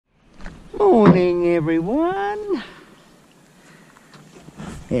Morning everyone.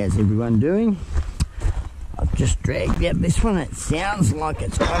 How's everyone doing? I've just dragged out this one. It sounds like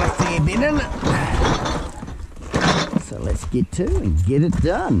it's got a fair bit in it. So let's get to and get it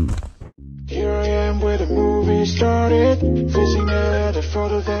done. Here I am where the movie started, facing at a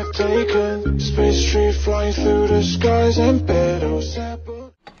photo they've taken. Space tree flying through the skies and petals.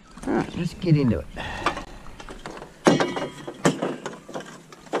 Alright, let's get into it.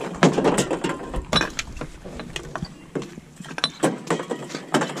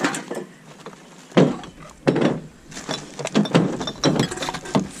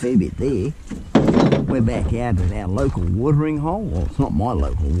 Fair bit there. We're back out at our local watering hole. Well, it's not my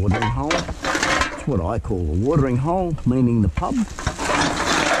local watering hole. It's what I call a watering hole, meaning the pub.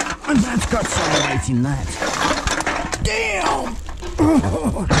 And that's got some weight in that. Damn!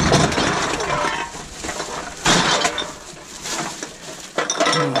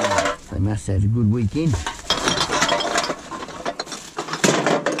 They must have had a good weekend.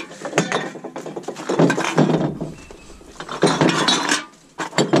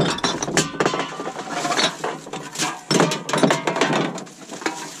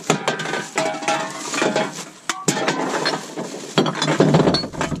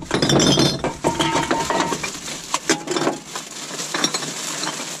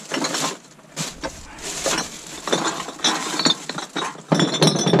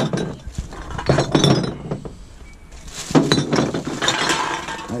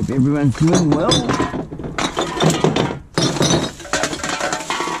 Hope everyone's doing well.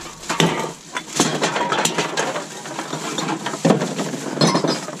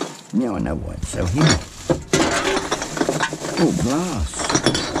 Now I know why it's so heavy. Oh, glass.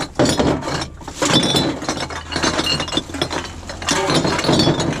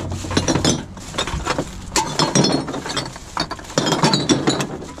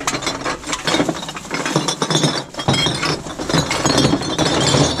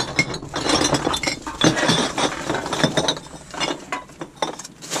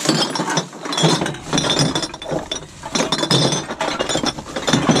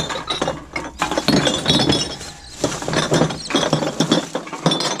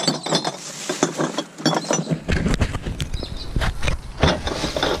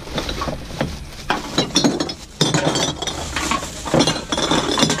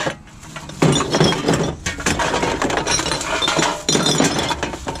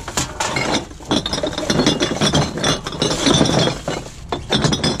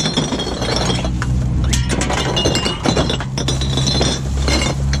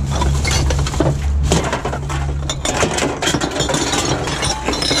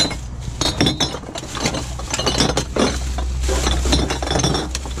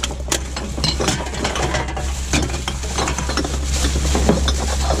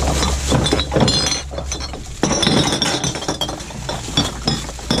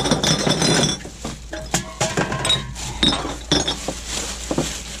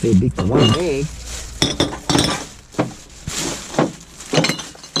 Fair bit for one bag.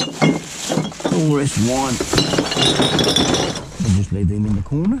 All the rest wine. We'll just leave them in the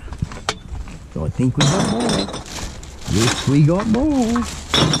corner. So I think we got more. Yes, we got more.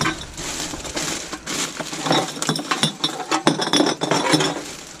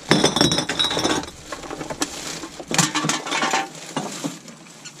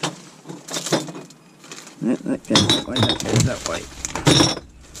 That goes that way, that goes that way.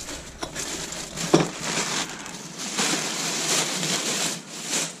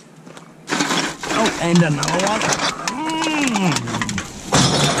 Oh, and another one.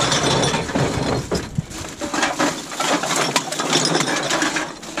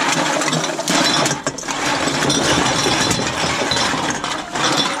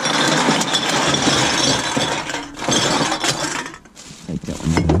 Take that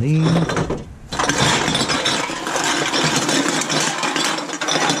one over there.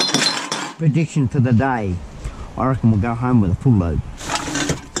 Prediction for the day. I reckon we'll go home with a full load.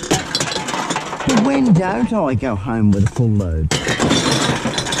 But when don't I go home with a full load?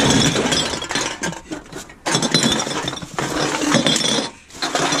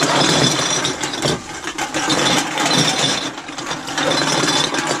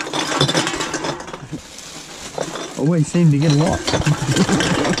 Always seem to get a lot.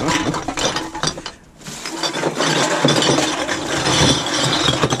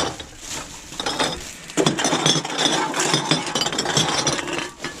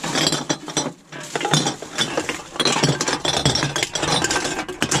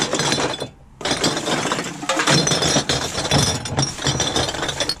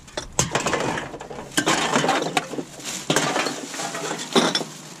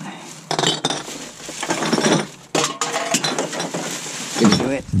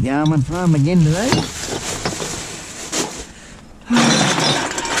 the almond farm again today.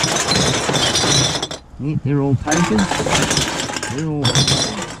 Yeah, they're all takers. They're all...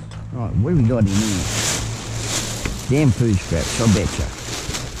 Right, what have we got in here? Damn food scraps, I betcha.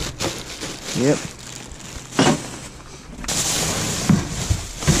 Yep.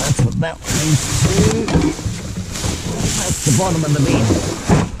 That's what that one needs to. That's the bottom of the bin.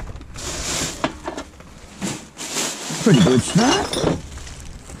 Pretty good start.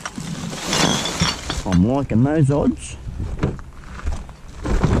 I'm liking those odds.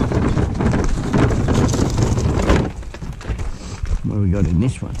 What have we got in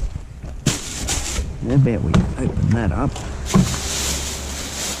this one? How about we open that up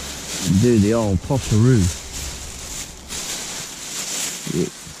and do the old tosseroo. Yeah,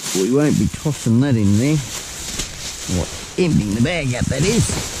 we won't be tossing that in there. What, emptying the bag out, that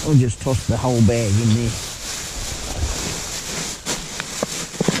is. I'll just toss the whole bag in there.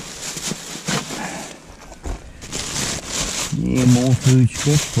 Yeah, more food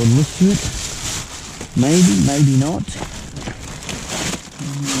scraps for the looks of it. Maybe, maybe not.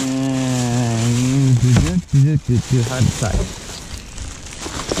 Hard to say.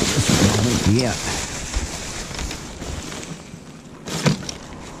 This one I'll empty out.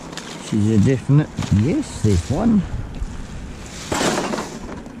 She's a definite yes, there's one.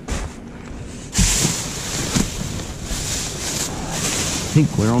 I think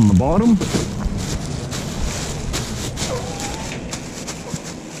we're on the bottom.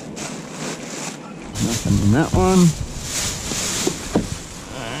 Nothing in that one.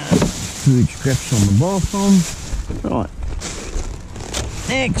 Food scraps on the bottom. Right.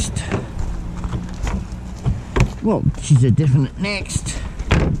 Next. Well, she's a definite next.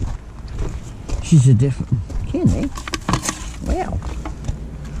 She's a definite... Can they? Wow.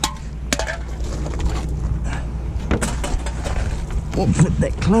 We'll flip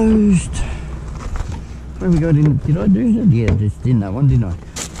that closed. What have we got in? Did I do that? Yeah, just did that one, didn't I?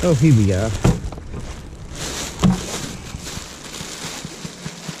 Oh, here we go.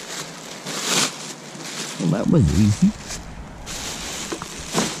 Well, that was easy.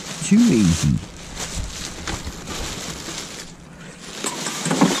 Too easy.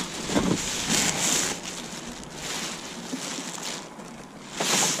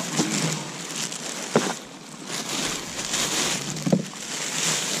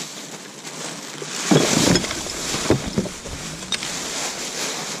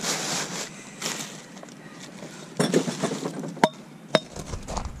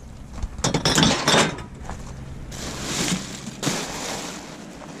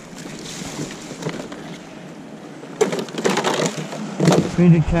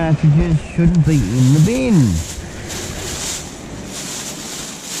 Printer cartridges shouldn't be in the bin.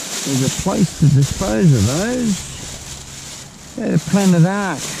 There's a place to dispose of those. Go to Planet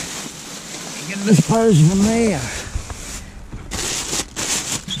Ark. You can dispose of them there.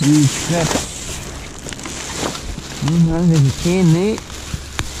 These scraps. No, there's a can there.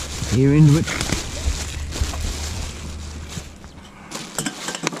 Here into it.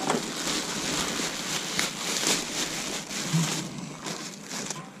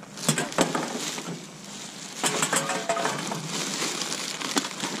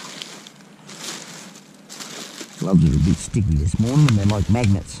 Gloves are a bit sticky this morning and they're like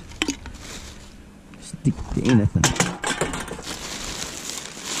magnets. Stick to anything.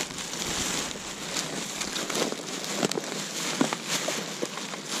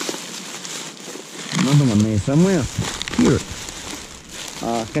 Another one there somewhere. Hear it.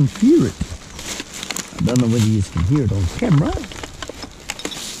 I can hear it. I don't know whether you can hear it on camera.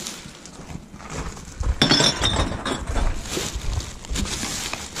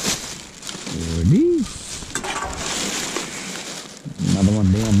 There it is. Another one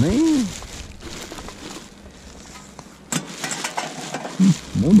down there.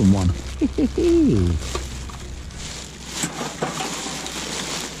 More than one.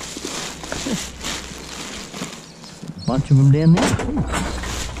 Bunch of them down there.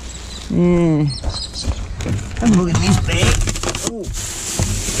 Yeah. Have a look at this bag. Ooh.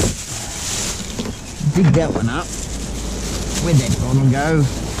 Dig that one up. Where'd that bottom go?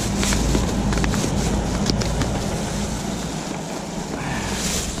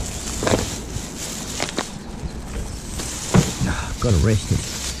 Got to rest it.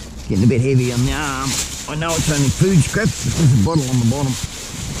 Getting a bit heavy on the arm. I know it's only food scraps, but there's a bottle on the bottom.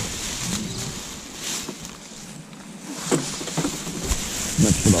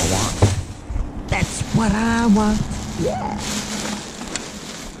 That's what I want. That's what I want. Yeah.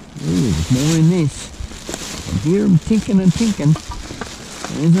 Ooh, there's more in this. I hear them tinking and tinking.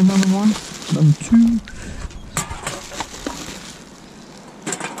 There's another one. Another two.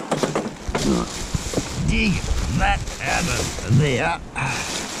 dig that out of there.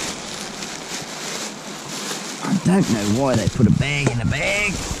 I don't know why they put a bag in a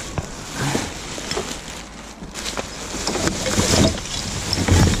bag.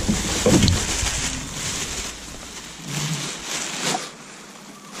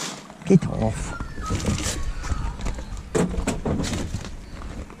 Get off.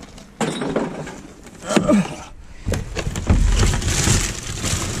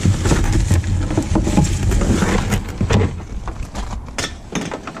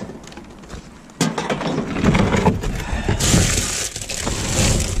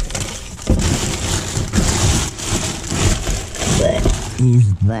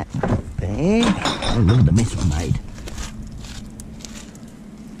 Is that bag? Oh, look at the mess I made.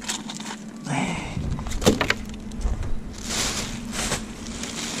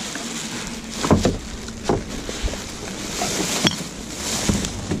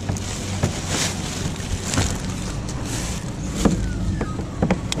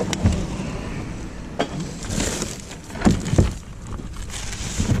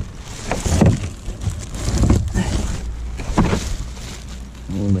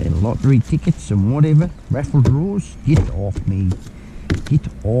 All their lottery tickets and whatever, raffle draws. Get off me. Get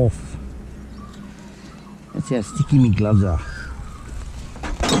off. That's how sticky me gloves are.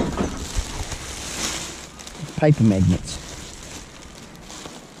 Paper magnets.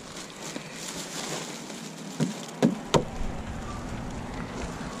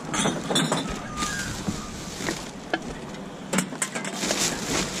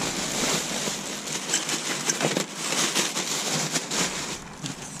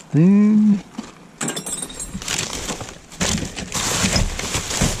 Spoon.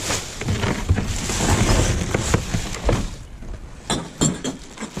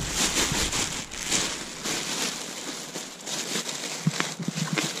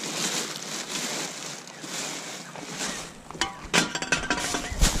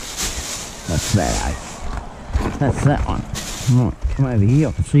 That's that, eh? That's that one. Right, come over here.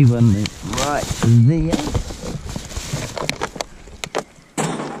 I can see one right there.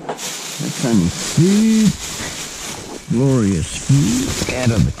 That's only food. Glorious food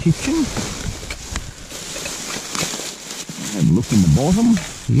out of the kitchen. Have a look in the bottom.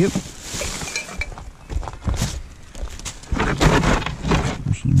 Yep.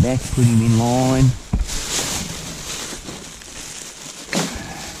 Push him back, put him in line.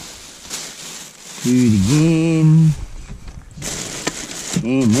 Do it again.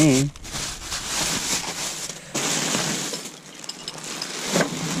 And there.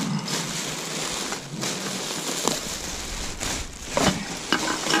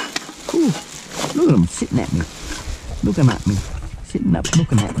 Ooh, look at them sitting at me. Looking at me. Sitting up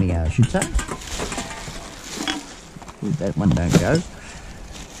looking at me, I should say. Ooh, that one don't go.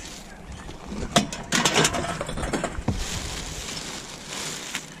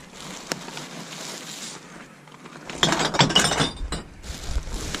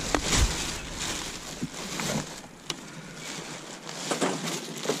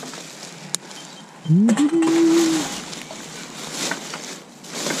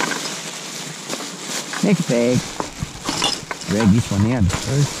 Next bag. Drag this one out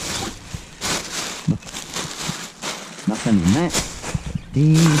first. Nothing in that.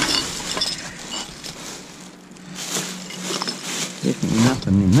 Definitely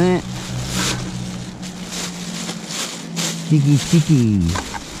nothing in that. Sticky, sticky.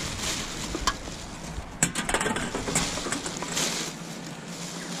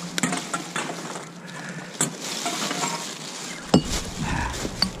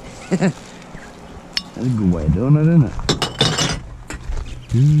 That's a good way of doing it, isn't it?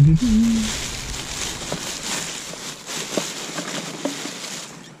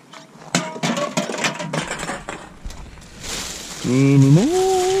 Any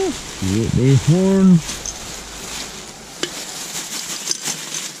more? Get this one.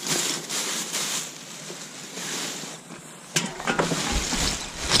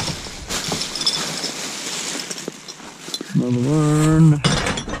 Another one.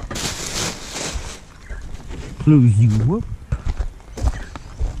 Close you up.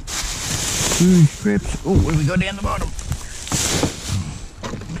 Food scraps. Oh, where we go down the bottom?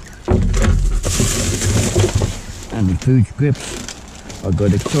 Only food scraps. I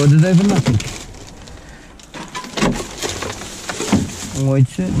got excited over nothing. Oh, I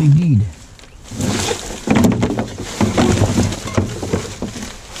certainly did.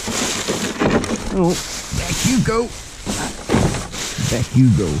 Oh, back you go. Back you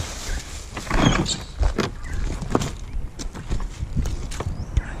go.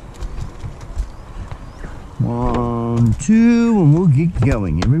 One, two, and we'll get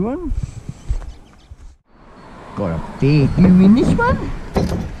going, everyone. got a fair few in this one.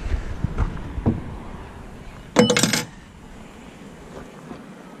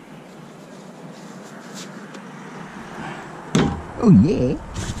 Oh yeah.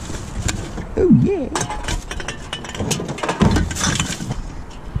 Oh yeah.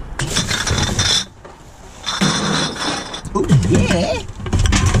 Oh yeah.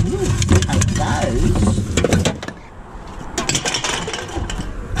 Take those.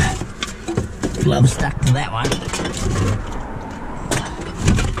 Glove stuck to that one.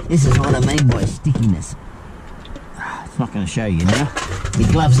 This is what I mean by stickiness. It's not going to show you now. The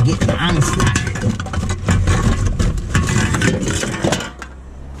gloves are getting unstuck.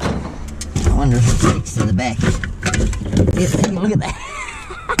 I wonder if it sticks to the back. Yes, look at that.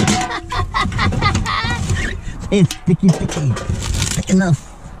 It's sticky. Stick enough.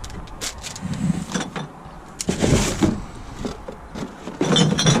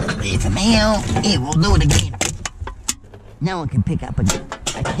 There for now. Yeah, we'll do it again. No one can pick up a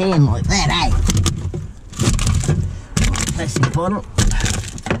can like that, eh? Plastic bottle.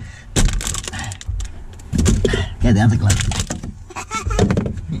 Go the other glove.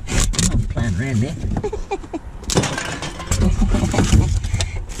 I'm playing around there.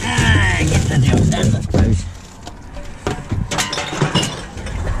 Get the job done, I suppose.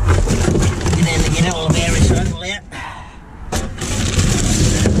 Get in to get all of our recycle out.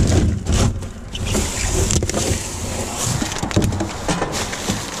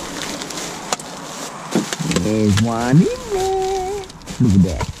 There's one in there. Look at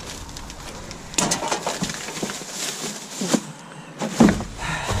that.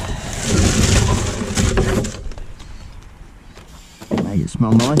 Made it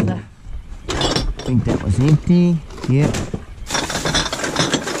smell nicer. I think that was empty. Yep.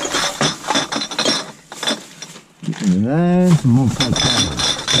 Get rid of those. Some more plate covers.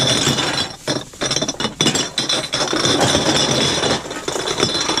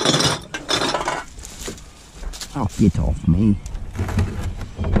 Oh, get off me.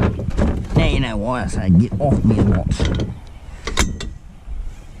 Now you know why I say get off me a lot.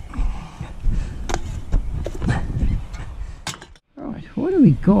 Right, what do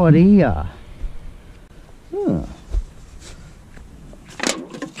we got here? Oh.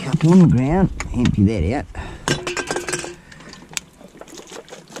 Couple on the ground, empty that out.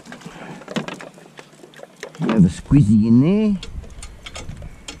 Have a squizzy in there.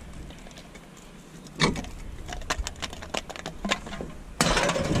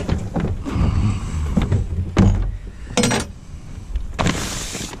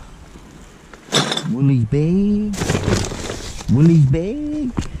 Willie's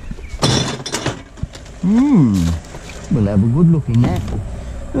bag. We'll have a good look in that.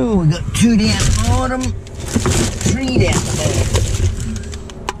 Oh, we got 2 down the bottom, 3 down the bottom.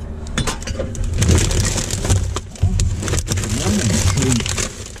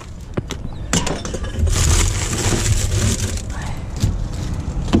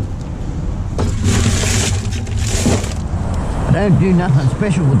 I don't do nothing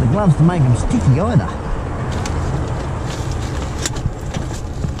special with the gloves to make them sticky either.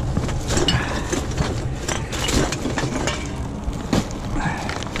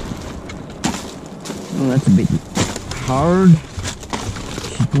 Well, that's a bit hard.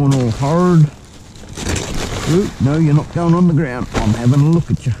 She's going all hard. Ooh, no, you're not going on the ground. I'm having a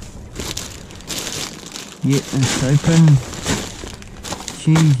look at you. Yeah, that's open.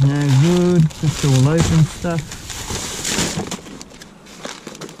 She's no good. That's all open stuff.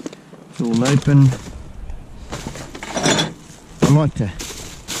 It's all open. I like to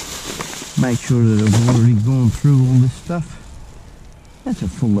make sure that I've already gone through all this stuff. That's a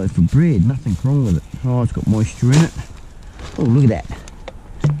full loaf of bread, nothing wrong with it. Oh, it's got moisture in it. Oh, look at that.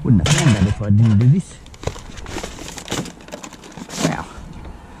 Wouldn't have found that if I didn't do this. Wow.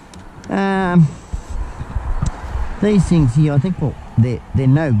 These things here, I think, well, they're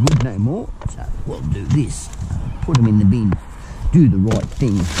no good no more. So we'll do this. Put them in the bin. Do the right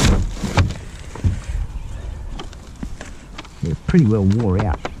thing. They're pretty well wore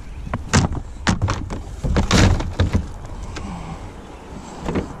out.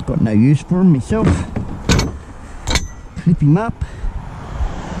 Got no use for them myself. Clip him up.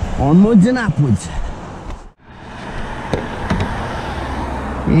 Onwards and upwards.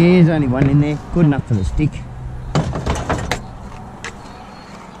 There's only one in there. Good enough for the stick.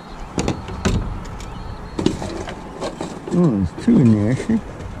 Oh, there's 2 in there actually.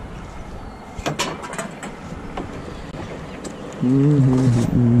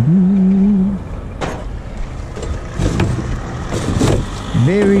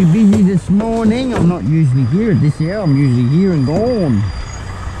 Very busy this morning. I'm not usually here at this hour. I'm usually here and gone.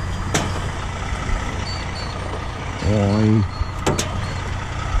 I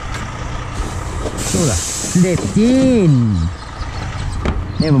sort of slept in.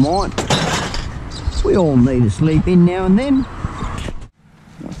 Never mind. We all need to sleep in now and then.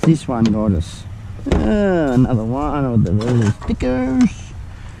 What's this one got us? Another one of the little stickers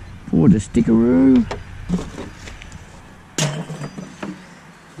for the stickeroo.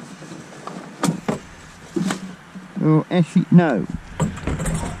 Oh, actually, no.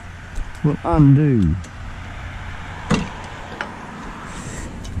 We'll undo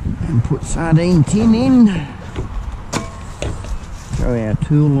and put sardine tin in. Throw our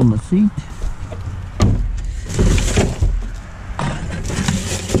tool on the seat.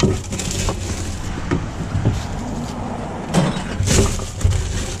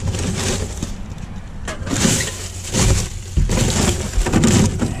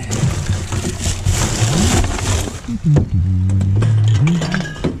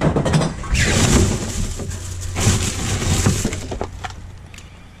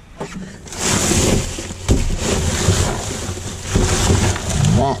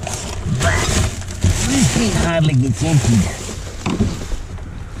 It hardly gets emptied.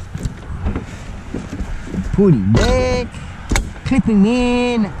 Put him back, clip him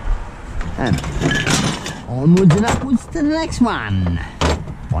in, and onwards and upwards to the next one.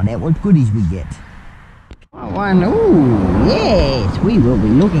 Find out what goodies we get. That one, ooh, yes, we will be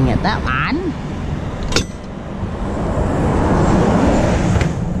looking at that one.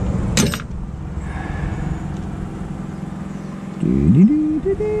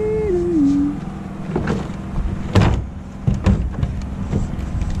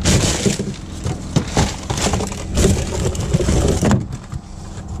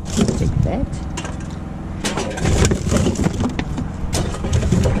 Take that.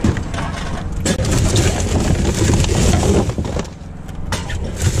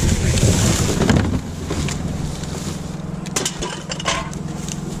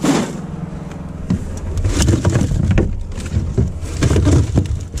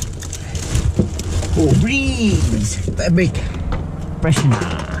 Oh, breeze! Fabric freshener.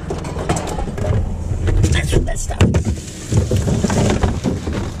 That's what that stuff is.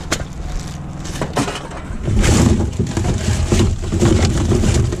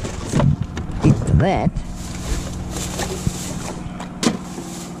 Into that.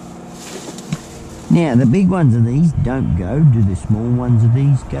 Now, the big ones of these don't go. Do the small ones of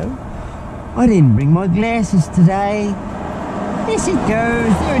these go? I didn't bring my glasses today. Yes, it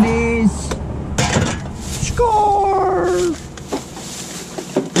goes. There it is. Score!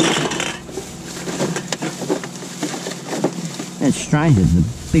 That's strange that the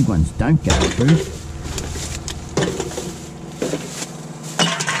big ones don't go through.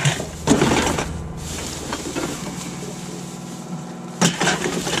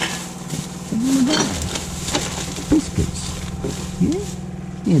 Biscuits. Yeah?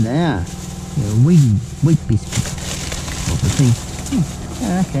 Yeah, they are. They're wheat biscuits. What the thing?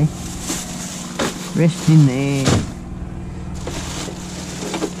 Oh, okay. Rest in there.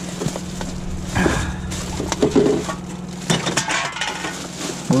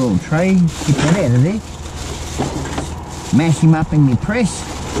 Little tray, get that out of there. Mash him up in your press.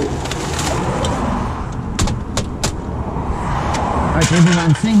 Hope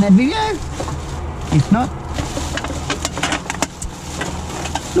everyone's seen that video. If not,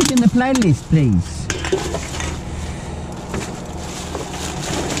 look in the playlist, please.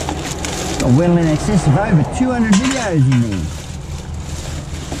 Got well in excess of over 200 videos in there.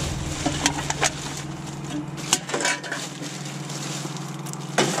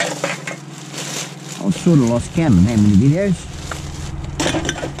 I've sort of lost count on how many videos.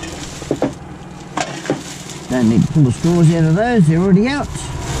 Don't need to pull the straws out of those, they're already out.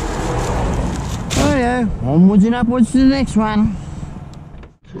 Righto, onwards and upwards to the next one.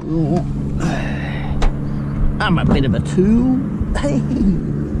 Cool. I'm a bit of a tool. Hey.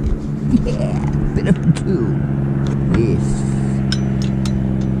 Yeah, bit of a tool. Yes.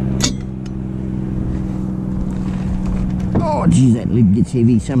 Oh, geez, that lid gets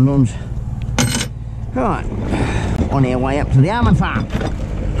heavy sometimes. Right, on our way up to the almond farm.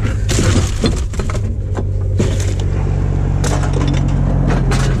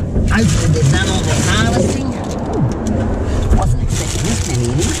 Hopefully they've done all their harvesting. Wasn't expecting this many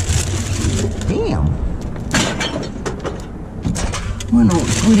of these. Damn. Wonder what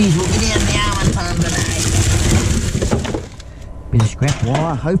goodies will get out of the almond farm today. Bit of scrap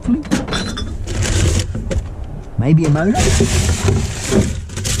wire, hopefully. Maybe a motor.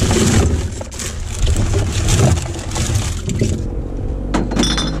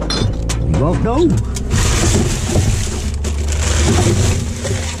 We won't know.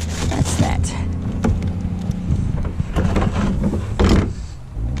 That's that.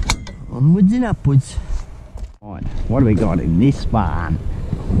 onwards and upwards. Right, what do we got in this barn?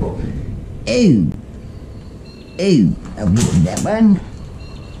 Oh, I've got that one.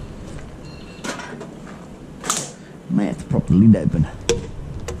 May have to prop the lid open.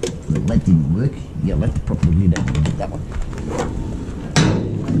 Well, that didn't work. Yeah, I'll have to prop the lid open and get that one.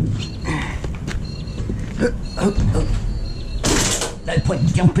 No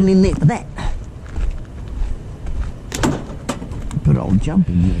point jumping in there for that. But I'll jump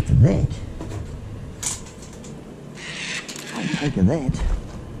in there for that. I'll take of that.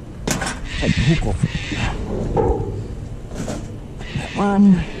 Take the hook off it. That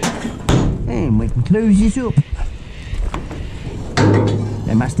one. And we can close this up.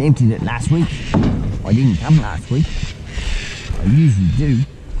 They must have emptied it last week. I didn't come last week. I usually do,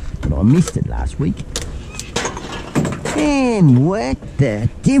 but I missed it last week. And what the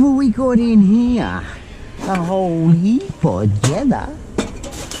devil we got in here? A whole heap of gather.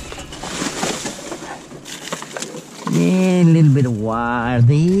 Yeah, a little bit of wire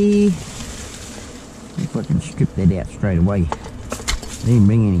there. If I can strip that out straight away. Didn't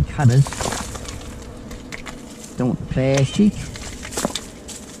bring any cutters. Don't want the plastic.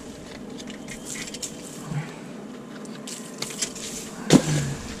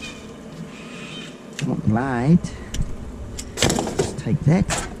 Don't want the light. Let's take that.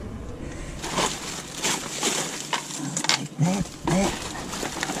 Take that,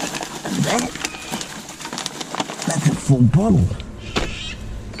 and that. That's a full bottle.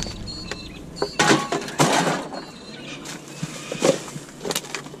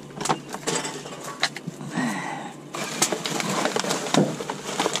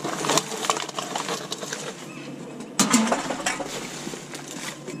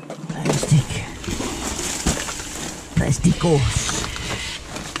 Plastic course.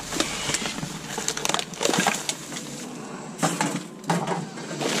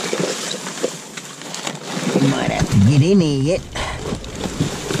 You might have to get in here yet.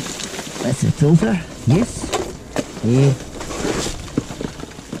 That's a filter, yes. Yeah.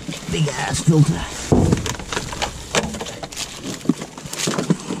 Big ass filter.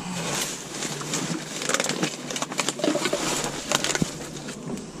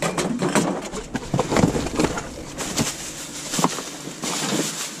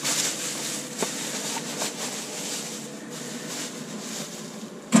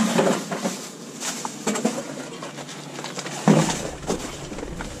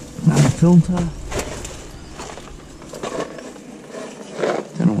 Another filter.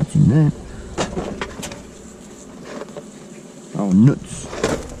 Don't know what's in there. Oh, nuts.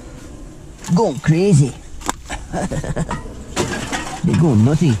 Going crazy. They're going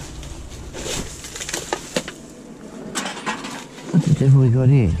nutty. What the devil we got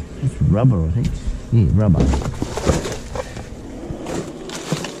here? It's rubber, I think. Yeah, rubber.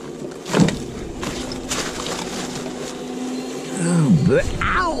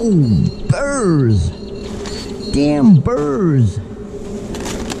 Ow! Burrs! Damn burrs!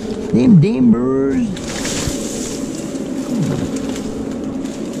 Them damn burrs!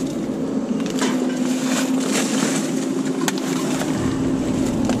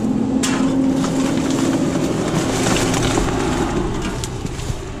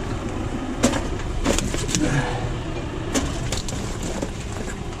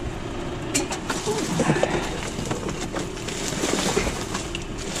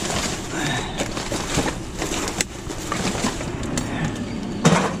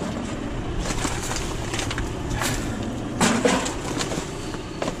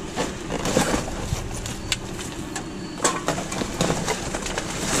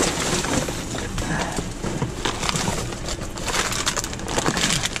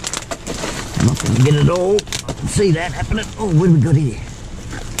 I'm not going to get it all. I can see that happening. Oh, what have we got here?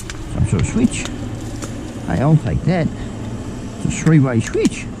 Some sort of switch. Hey, I'll take that. It's a three-way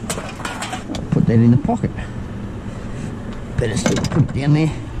switch. I'll put that in the pocket. Better still put it down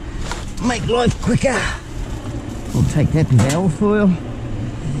there. Make life quicker. I'll take that with our foil.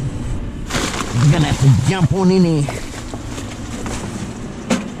 I'm going to have to jump on in here.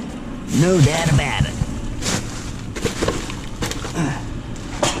 No doubt about it.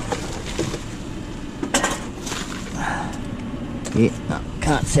 Yeah, no,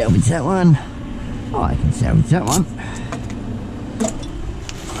 can't salvage that one. Oh, I can salvage that one.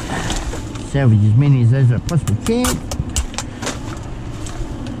 Salvage as many as those I possibly can.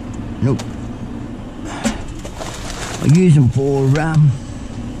 Nope. I use them for,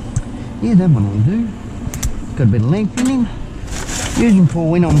 yeah, that one will do. Got a bit of length in him. Use them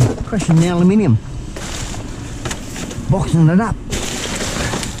for when I'm crushing the aluminium. Boxing it up.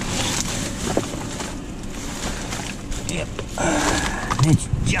 Yep. Let's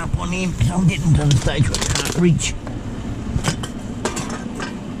jump on him because I'm getting to the stage where I can't reach.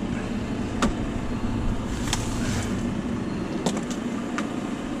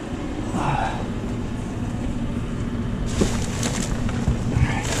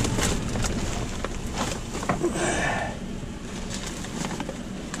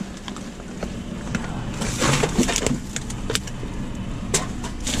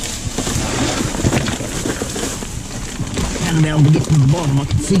 Be able to get to the bottom, I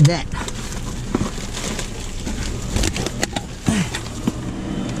can see that.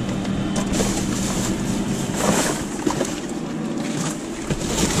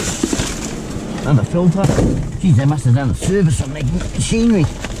 Another filter. Geez, they must have done a service on their machinery.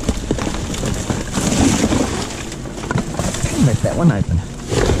 Let that one open.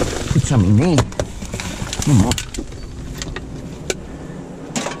 Put something there. Come on.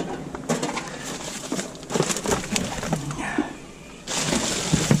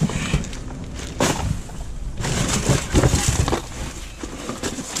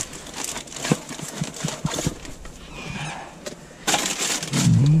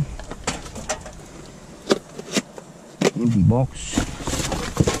 Empty box.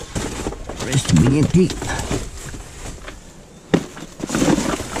 The rest will be empty.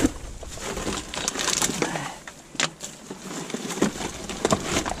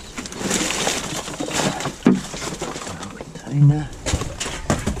 Container.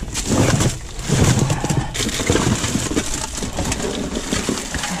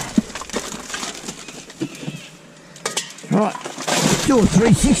 Right, do a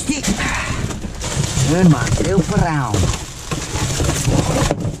 360. Turn myself around.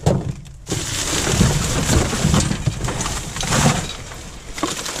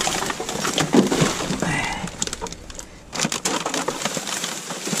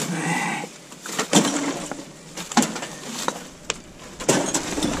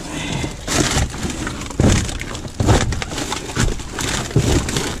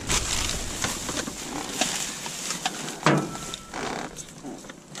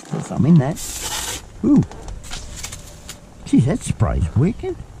 I'm in that. Ooh. Geez, that spray's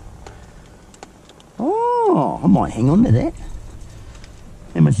working. Oh, I might hang on to that.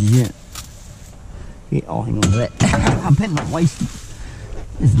 How much is that? Yeah, I'll hang on to that. I better not waste it.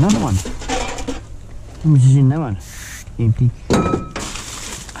 There's another one. How much is in that one? Empty.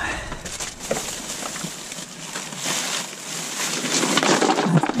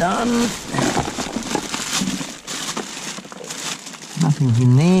 That's done. Nothing's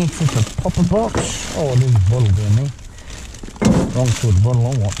in there except a popper box. Oh, there's a bottle down there. Wrong sort of bottle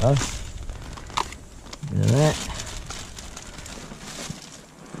I want though. Bit of that.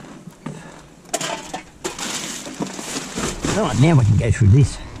 Right, now we can go through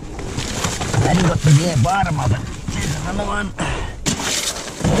this. I hadn't got to the bottom of it. There's another one.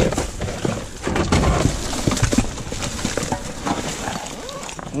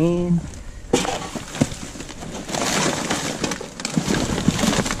 And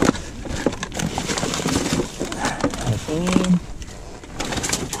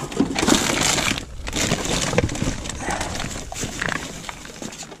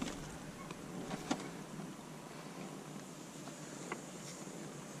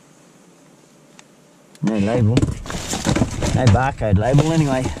no label, no barcode label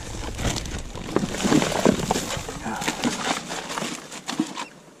anyway.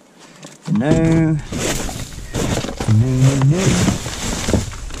 No.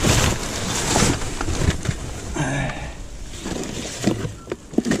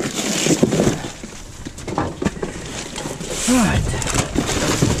 Right.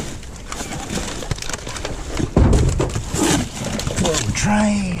 Little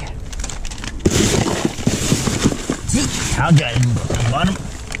tray. See, I'll go and put the bottom.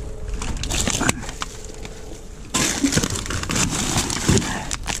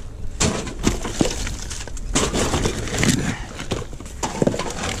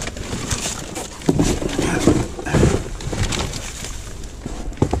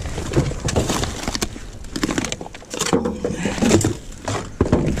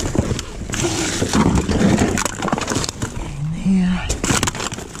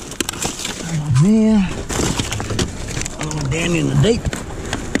 There, another one down in the deep.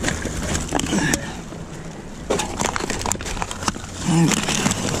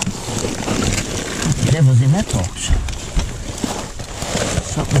 What the devil's in that box?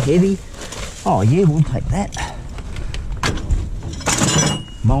 Something heavy. Oh yeah, we'll take that.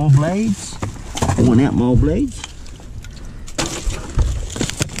 Mole blades. Worn out mole blades.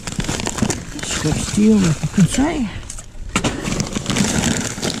 Scrap steel, if I could say.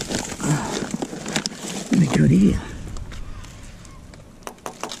 Good here.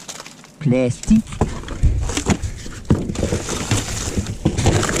 plastic.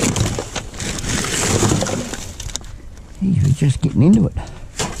 Geez, we're just getting into it.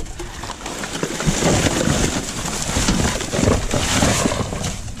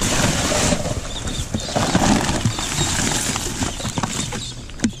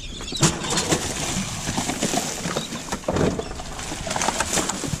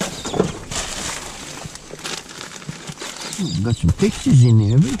 Got some fixtures in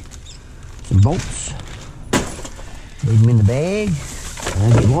there, some bolts. Leave them in the bag,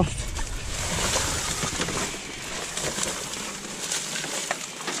 don't get lost.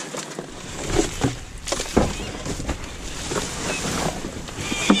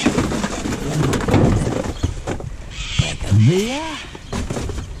 Back up there.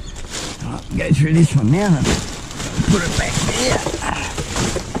 Right, go through this one now and put it back there.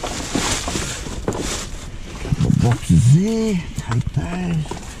 Boxes there, take those.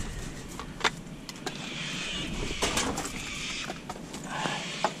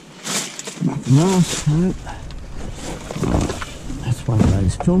 Nothing else, nope. Right, that's one of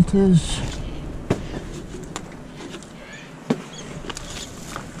those filters.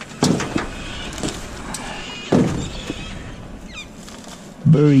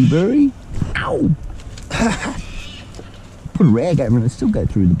 Bury. Ow! Put a rag over and it'll still go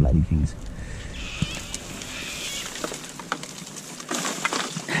through the bloody things.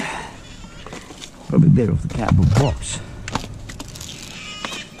 Probably better off the cardboard box.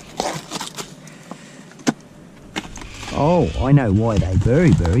 Oh, I know why they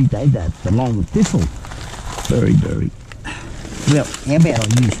bury. They don't belong with thistle. Bury. Well, how about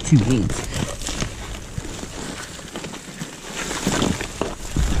I use 2 ends?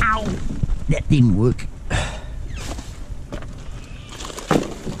 Ow! That didn't work.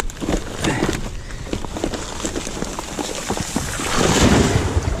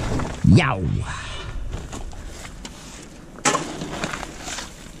 Yow!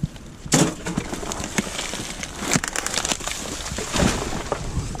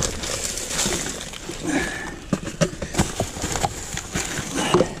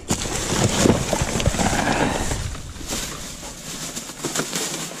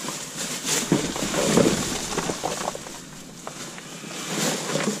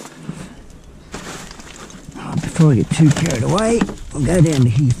 Before I get too carried away, I'll go down to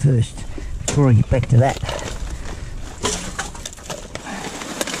here first before I get back to that.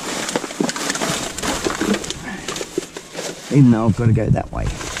 Even though I've got to go that way.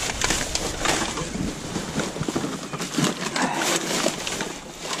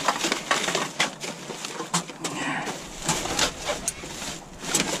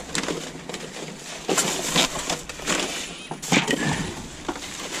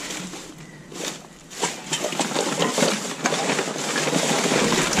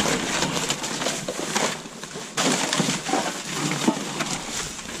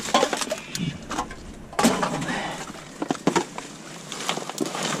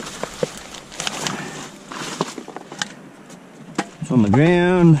 On the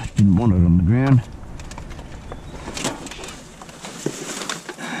ground, didn't want it on the ground.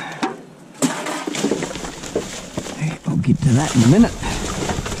 I'll get to that in a minute.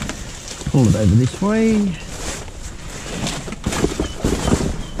 Pull it over this way.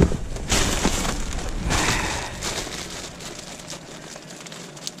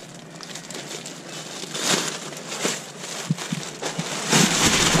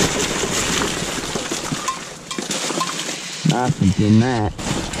 Nothing in that.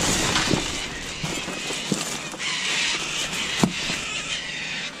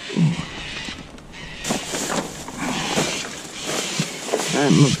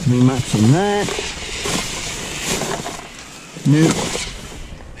 Don't look to be much in that. Nope.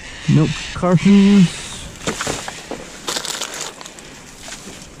 Milk cartons.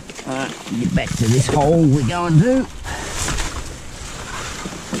 Alright, get back to this hole we're going to.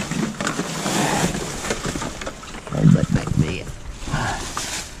 Hold that back there.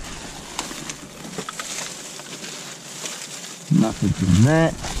 Nothing in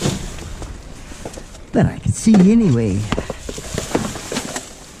that. That I can see anyway.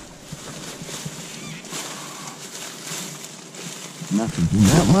 Nothing in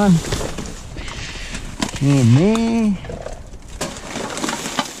that one. And there.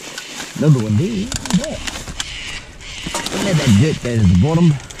 Another one there. Yeah. Let that dirt go to the bottom.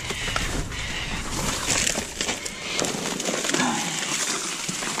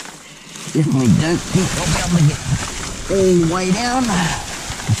 Definitely don't think I'll be able to get all the way down.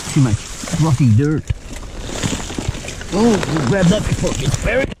 There's too much rocky dirt. Oh, we'll grab that before it gets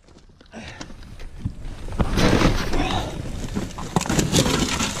buried.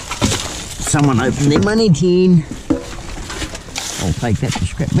 someone opened their money tin. I'll take that to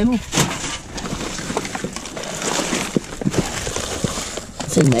scrap metal.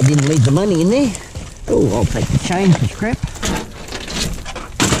 See, they didn't leave the money in there. Oh, I'll take the chain to scrap.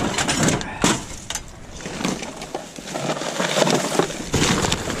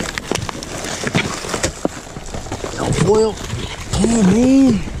 Alfoil can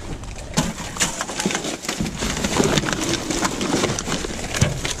there.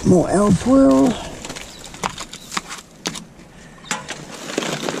 More alfoil.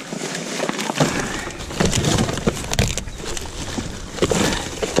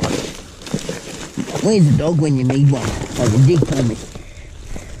 Where's the dog when you need one? Oh, the dig for me.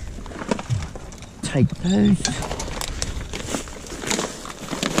 Take those.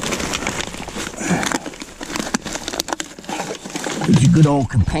 It's a good old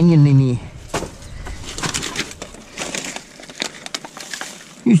companion in here.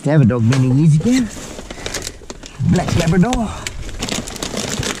 Used to have a dog many years ago. Black Labrador.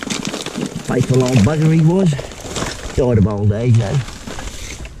 Faithful old bugger he was. Died of old age though.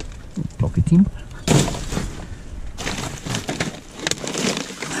 Block of timber.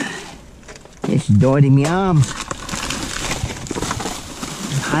 Yeah, she died in my arms.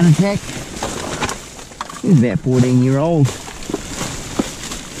 Heart attack. She was about 14-year-old.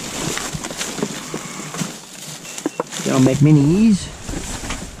 Going back many years.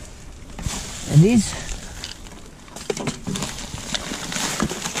 It is.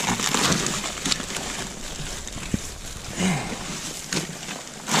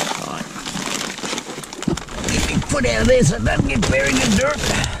 Right. Get me foot out of there so it doesn't get buried in dirt.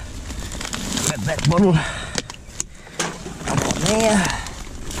 Grab that bottle. Come on there.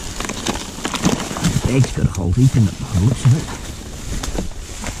 The bag's got a whole heap in it by the looks of it.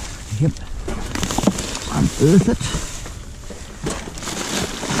 Yep. Unearth it.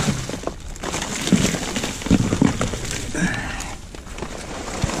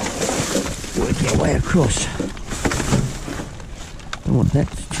 Way across. Don't want that,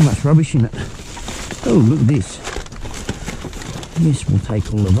 too much rubbish in it. Oh, look at this. Yes, we'll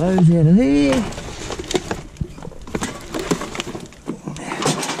take all of those out of there.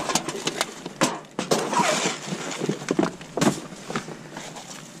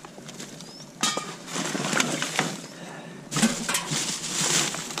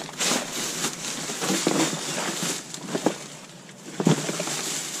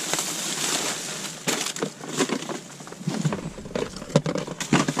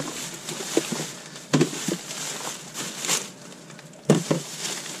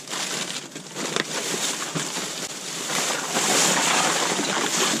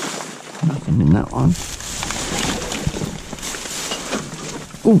 Nothing in that one.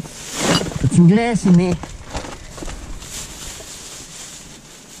 Oh, put some glass in there.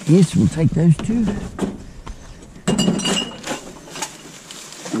 Yes, we'll take those too.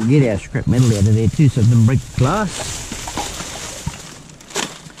 We'll get our scrap metal out of there too so it doesn't break the glass.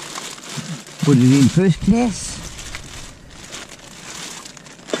 Put it in first class.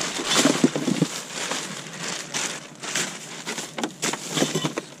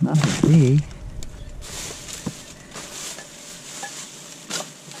 Nothing there.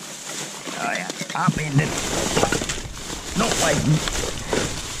 Oh yeah, upended. Not waiting.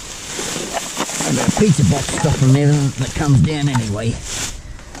 I've got a pizza box stuff in there that comes down anyway.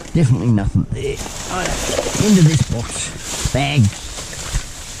 Definitely nothing there. Oh, into this box. Bag.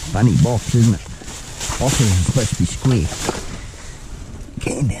 Funny box, isn't it? Boxes are supposed to be square.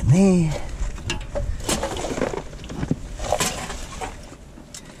 Can down there.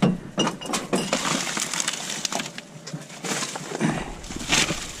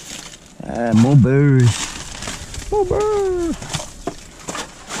 More burrs. More burrs.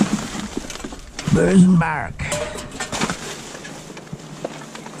 Burrs and bark.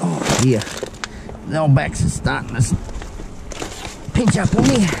 Oh dear. The old backs are starting to pinch up on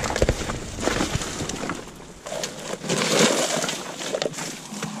me.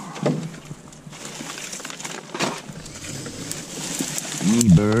 Knee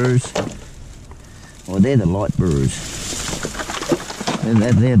burrs. Oh, they're the light burrs.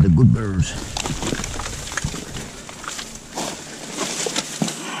 They're the good burrs.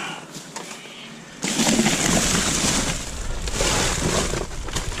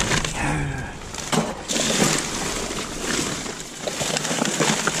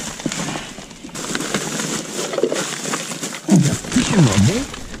 There's a fishing rod there.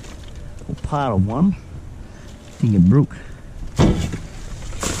 Or part of one. I think it broke.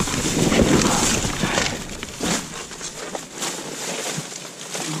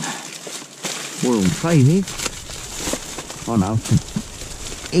 Oil tray there. Oh no, it's an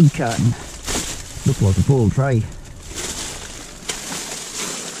egg carton. Look like a full tray.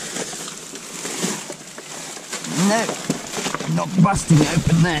 No, not busting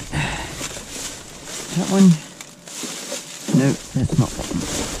open that. That one. No, that's not.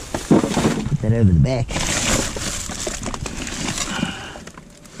 Put that over the back.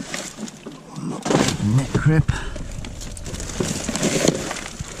 I'm not opening that crap.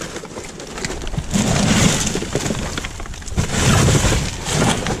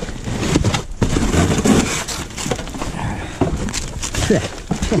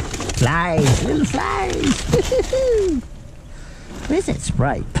 Flies, little flies. Where's that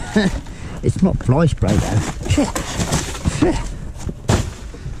spray? It's not fly spray though.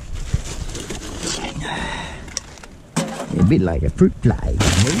 A bit like a fruit fly, you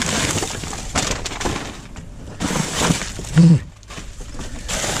know?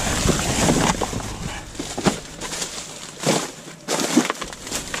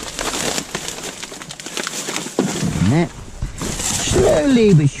 And that.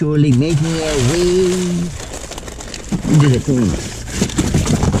 Slowly but surely making our way into the corner.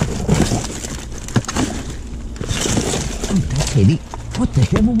 Oh, that's heavy. What the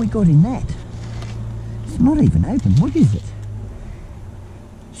devil we got in that? It's not even open. What is it?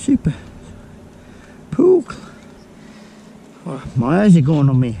 Super pool. Oh, my eyes are going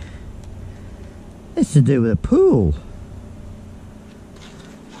on me. It's to do with a pool.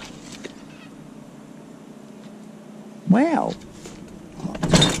 Wow.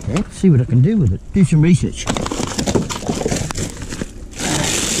 Let's see what I can do with it. Do some research.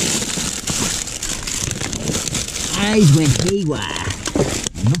 Eyes went haywire.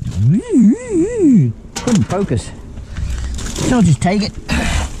 Couldn't focus. So I'll just take it.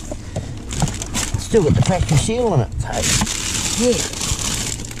 Still got the factory seal on it. So, yeah.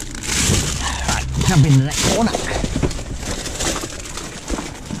 Right, jump into that corner.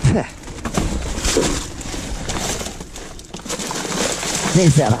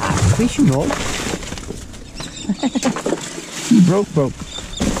 There's that half fishing rod. You broke.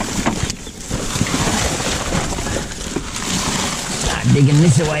 Start digging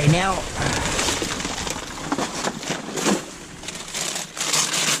this away now.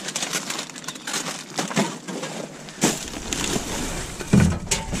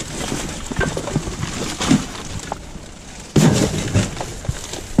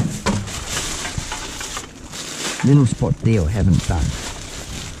 Little spot there I haven't done.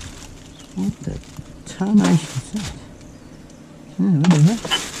 What the tarnation is that? Oh, whatever.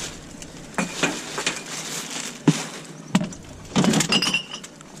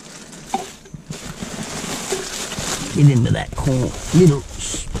 Get into that little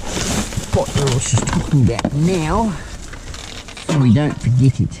spot that I was just talking about now, so we don't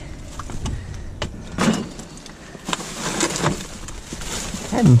forget it.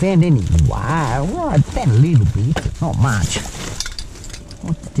 Haven't found any wire. Well, I found a little bit, but not much.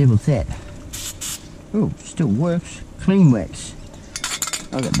 What the devil's that? Oh, still works. Clean wax.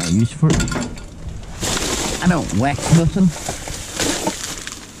 I've got no use for it. I don't wax nothing.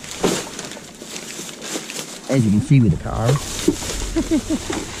 As you can see with the car.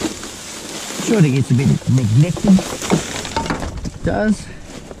 Sure, it gets a bit neglected. It does.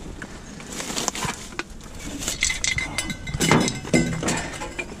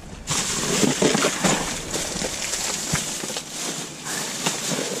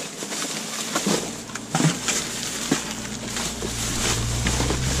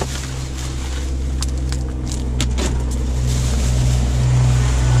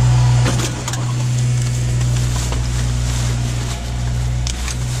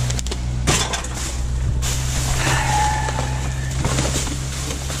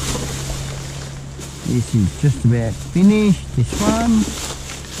 This is just about finished, this one.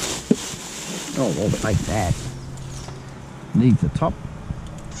 Oh, I'll take that. Leave the top.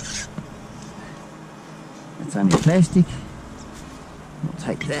 That's only plastic. I'll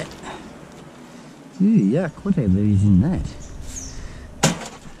take that. Ooh, yuck, whatever is in that.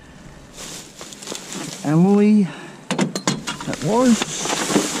 Alloy. That was.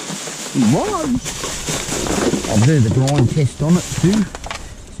 It was. I'll do the grind test on it too.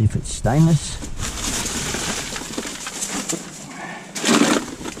 See if it's stainless.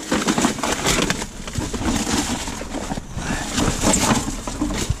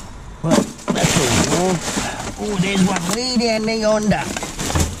 Well, that's all gone. Oh, there's one way down there yonder.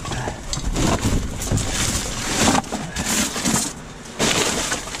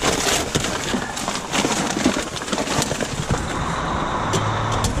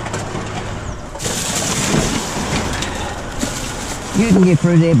 You can get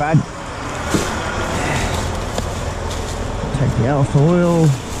through there, bud. Take the alpha oil.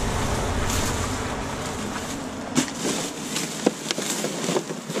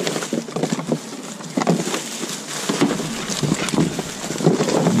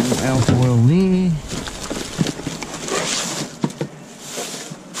 barrel there.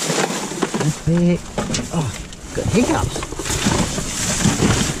 That's there. Oh, got hiccups.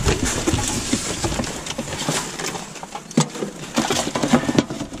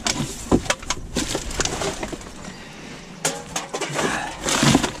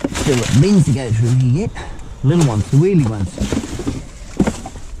 Still got bins to go through here yet. Little ones, the wheelie ones.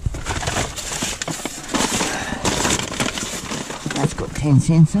 That's got 10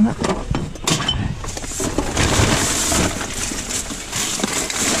 cents in it.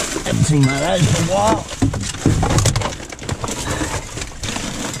 Haven't seen one of those for a while.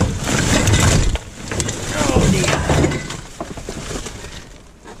 Oh dear.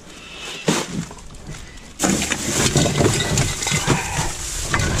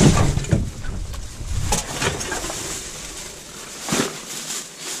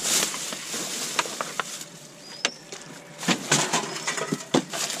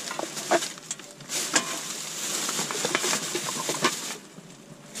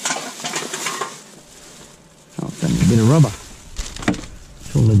 Bit of rubber.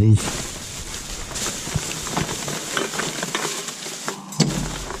 That's all it is.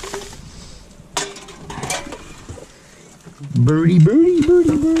 Birdie, birdie,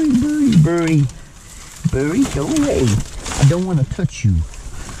 birdie, birdie, birdie, birdie. Birdie, go away. I don't want to touch you.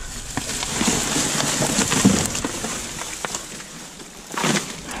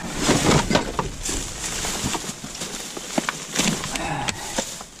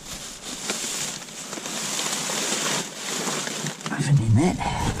 Nothing in that.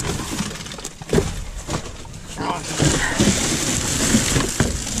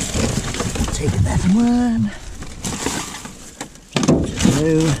 Take that one.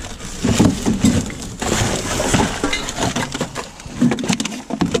 Two.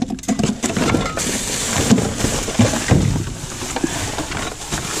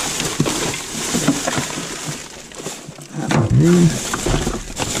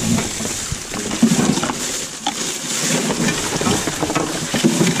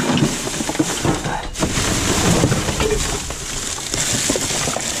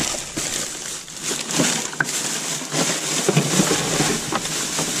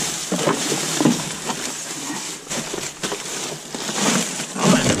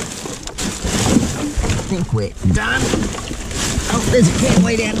 I think we're done. Oh, there's a can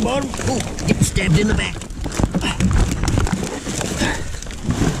way down the bottom. Oh, getting stabbed in the back.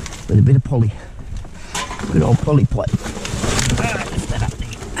 With a bit of poly. Good old poly plate. Lift that up there.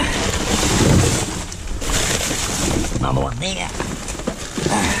 Another one there.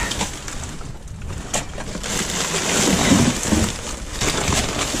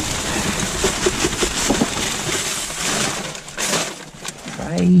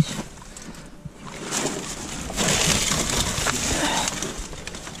 Trays.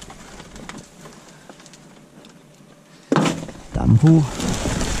 Done for.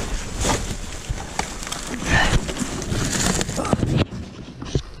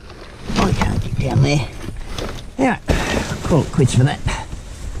 I can't get down there. Yeah, call it quits for that.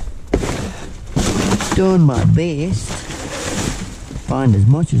 Doing my best to find as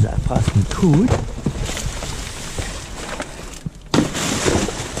much as I possibly could.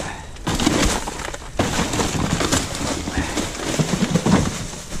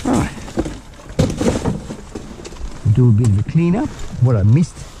 Right. Do a bit of a clean up. What I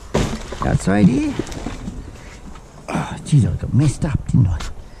missed outside here. Oh, geez, I got messed up, didn't I?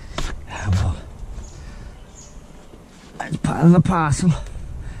 Oh, well. That's part of the parcel.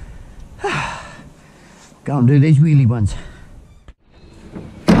 Go and do these wheelie ones.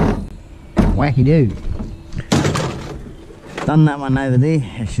 Wacky do. Done that one over there.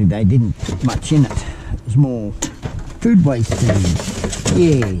 Actually, they didn't put much in it. It was more food waste.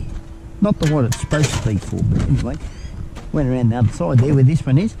 Yeah, not the what it's supposed to be for, but anyway. Went around the other side there where this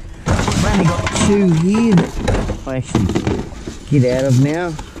one is. I've only got two here that I actually get out of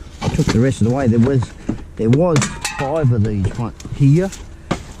now. I took the rest of the way. There was 5 of these one here.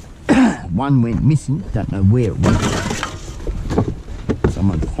 One went missing. Don't know where it went.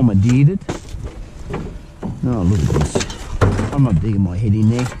 Someone commandeered it. Oh, look at this. I'm not digging my head in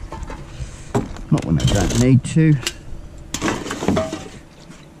there. Not when I don't need to.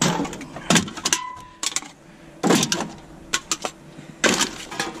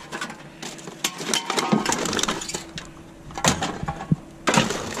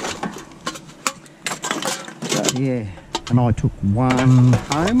 Yeah, and I took one home,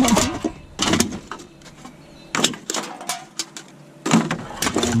 I think.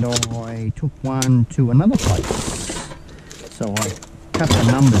 And I took one to another place. So I cut the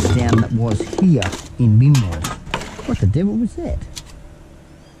numbers down that was here in bin wise. What the devil was that?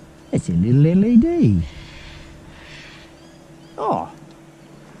 It's a little LED. Oh,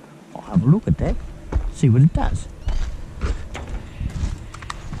 I'll have a look at that, see what it does.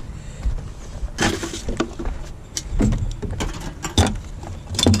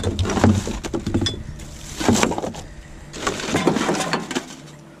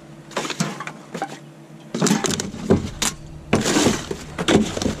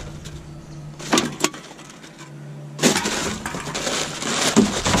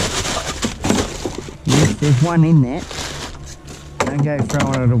 Yes, there's one in there. Don't go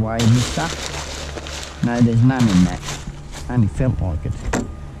throwing it away, mister. No, there's none in that. Only felt like it.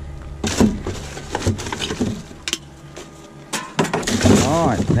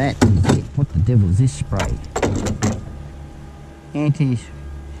 Right, that is it. What the devil is this spray? Anti-stink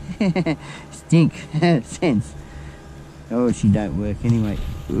sense. Oh, she don't work anyway.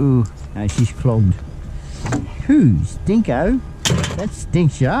 Ooh, no, she's clogged. Who? Stinko? That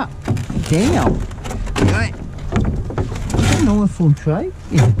stinks you up. Damn. Right. An oil tray.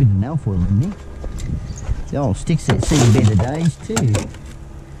 There's a bit of alfoil in there. The old sticks that see better days too.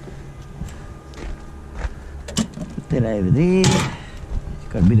 Put that over there. It's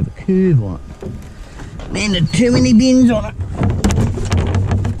got a bit of a curve on it. Then there's too many bins on it.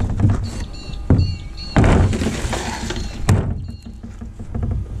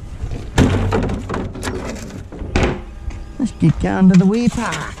 Let's get going to the wee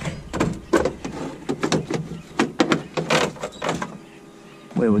park,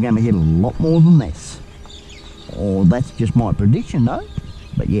 where we're going to get a lot more than this. Oh, that's just my prediction though.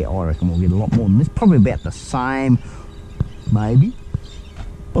 But yeah, I reckon we'll get a lot more than this. Probably about the same, maybe.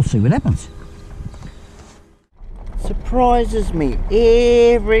 We'll see what happens. Surprises me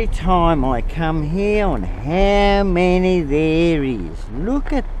every time I come here on how many there is.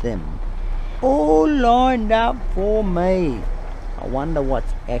 Look at them. All lined up for me. I wonder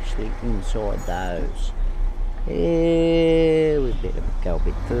what's actually inside those. Yeah, we better go a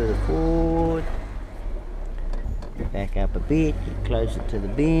bit further forward. Back up a bit, get closer to the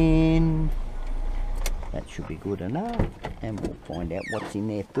bin. That should be good enough. And we'll find out what's in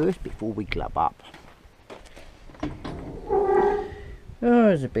there first before we glove up. Oh,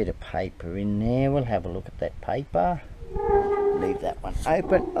 there's a bit of paper in there. We'll have a look at that paper. Leave that one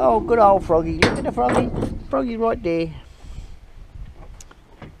open. Oh, good old Froggy. Look at the Froggy. Froggy right there.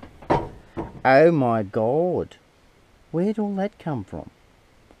 Oh my God. Where'd all that come from?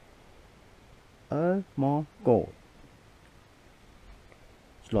 Oh my God.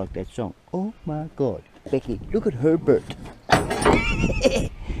 It's like that song. Oh my God. Becky, look at Herbert.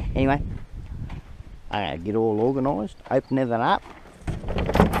 Anyway, I'm going to get all organised, open everything up,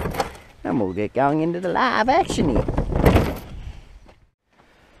 and we'll get going into the live action here.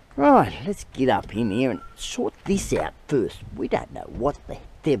 Right, let's get up in here and sort this out first. We don't know what the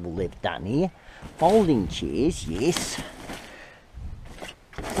devil they've done here. Folding chairs, yes.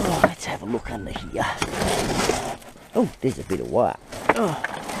 Oh, let's have a look under here. Oh, there's a bit of wire. Oh,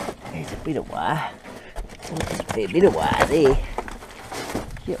 there's a bit of wire. Oh, there's a fair bit of wire there.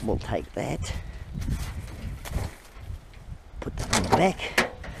 Yep, we'll take that. Put that one back.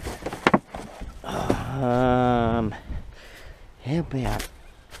 How about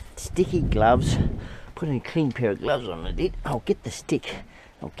sticky gloves? Put a clean pair of gloves on it. I'll get the stick.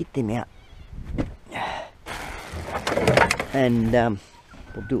 I'll get them out. And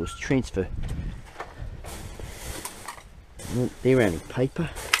we'll do is transfer. They're only paper.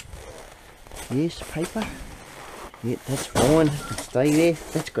 Yes, paper. Yep, that's fine. It'll stay there.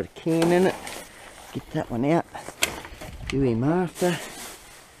 That's got a can in it. Get that one out. Do him after.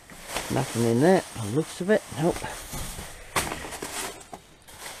 Nothing in that, by the looks of it. Nope.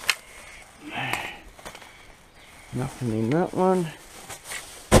 Nothing in that one.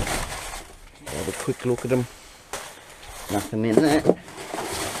 Have a quick look at them. Nothing in that.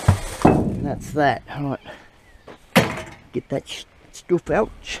 And that's that. Right. Get that stuff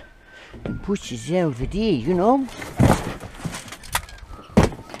out and push this over there, you know.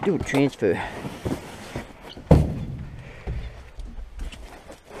 Do a transfer.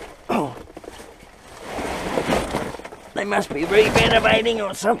 Oh. They must be re-renovating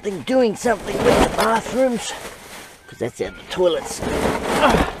or something, doing something with the bathrooms. Because that's how the toilets.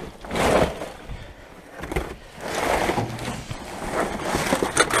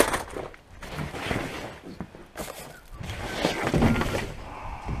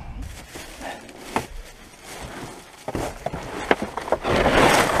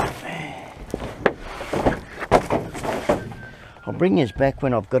 I'll bring this back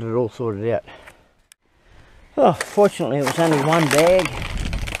when I've got it all sorted out. Oh, fortunately it was only one bag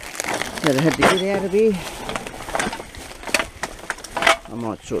that I had to get out of here. I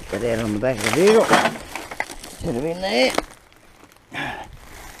might sort that out on the back of the vehicle. Set them in there.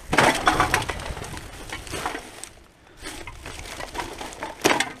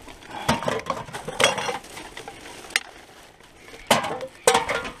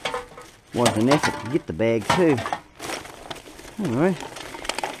 Was an effort to get the bag too. Anyway,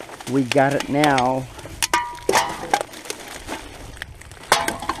 we got it now.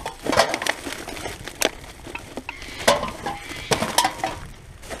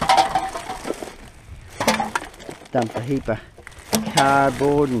 Dumped a heap of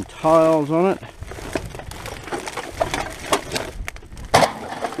cardboard and tiles on it.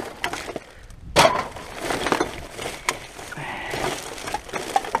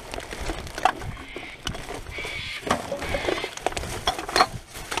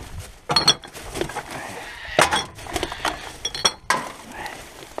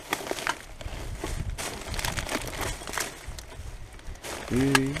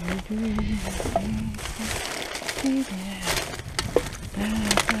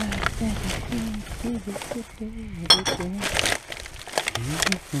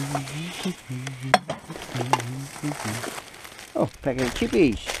 Oh, packet of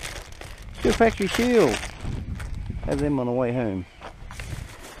chippies. Still factory sealed. Have them on the way home.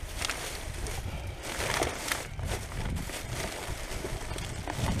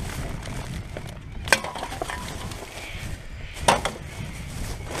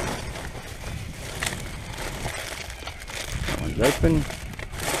 That one's open.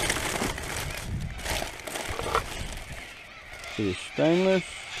 See stainless.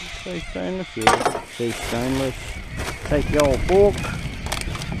 Say stainless, yeah. See stainless. Take the old fork.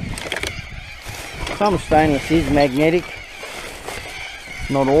 Some stainless is magnetic.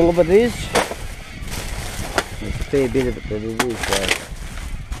 Not all of it is. There's a fair bit of it that it is though.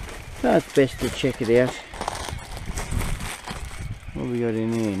 So it's best to check it out. What have we got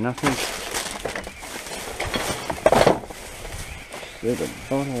in here? Nothing. There's a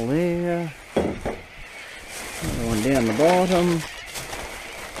bottle there. Another one down the bottom.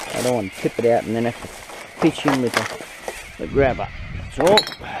 I don't want to tip it out and then have to pitch in with the grabber. That's all.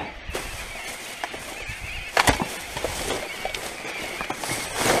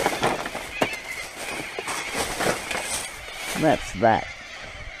 That's that.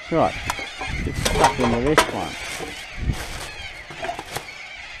 Right, get stuck into this one.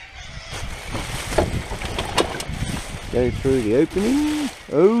 Go through the opening.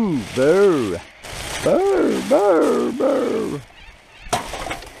 Oh, burr. Burr, burr, burr.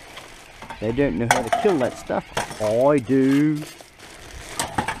 They don't know how to kill that stuff. I do.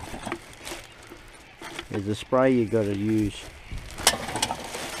 There's a spray you got to use.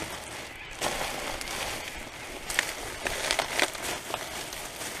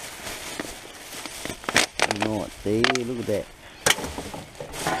 Right there, look at that.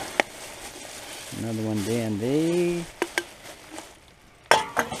 Another one down there.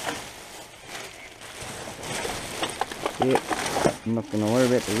 Yep, I'm not going to worry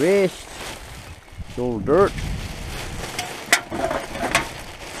about the rest. It's all dirt.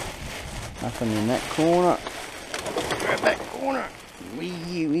 Nothing in that corner. Grab that corner.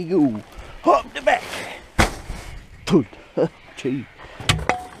 Here we go. Hop the back. Gee,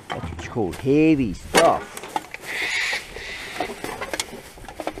 that's what's called heavy stuff.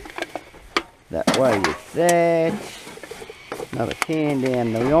 That way with that. Another can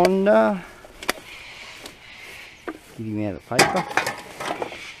down yonder. Get him out of the paper.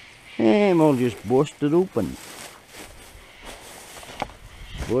 And we'll just bust it open.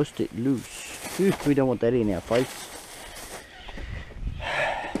 Bust it loose. We don't want that in our face.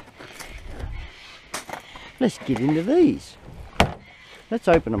 Let's get into these. Let's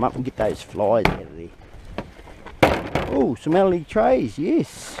open them up and get those flies out of there. Oh, some LED trays,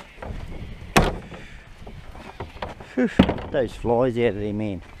 yes. Whew, get those flies out of there,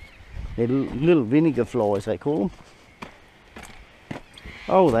 man. They're little vinegar flies, they call them.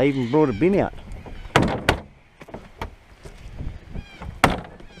 Oh, they even brought a bin out.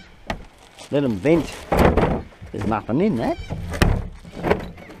 Let them vent. There's nothing in that.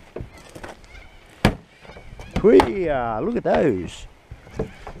 Look at those.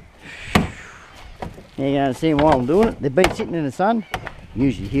 Now you understand why I'm doing it. They've been sitting in the sun.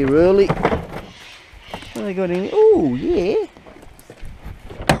 Usually here early. What they got in here? Oh, yeah.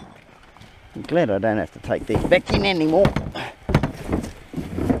 I'm glad I don't have to take these back in anymore.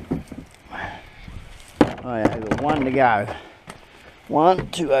 I have got one to go.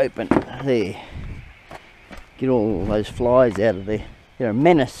 One to open. There. Get all those flies out of there. They're a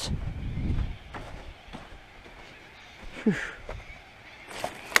menace. Whew.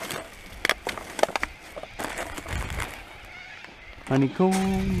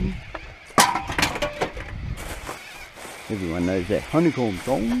 Honeycomb. Everyone knows that honeycomb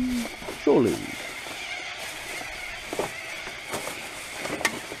song, surely.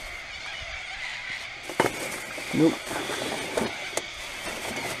 Nope.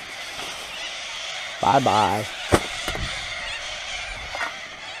 Bye bye.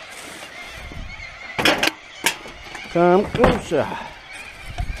 Come closer.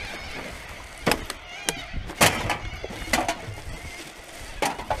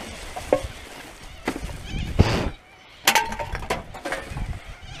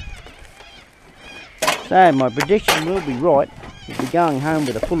 So my prediction will be right. We'll be going home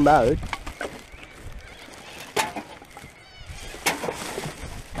with a full load.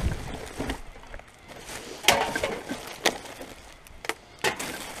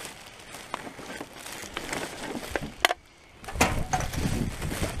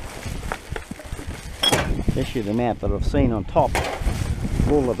 Especially the amount that I've seen on top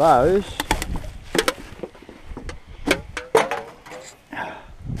of all of those.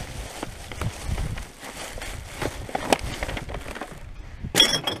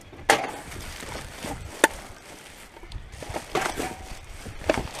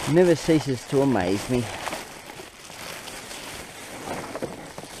 Never ceases to amaze me.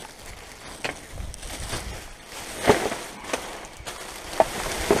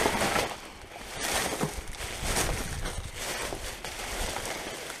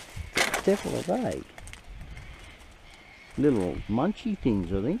 Devil are they? Little munchy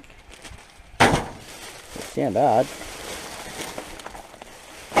things, I think. They sound odd.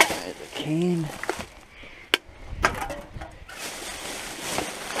 There's a can.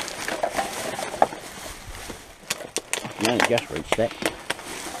 No, just reached that.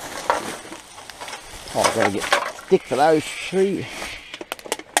 Oh, I've got to get stick for those three.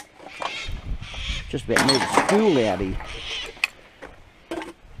 Just about move the stool out here.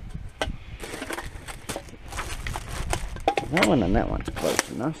 That one and that one's close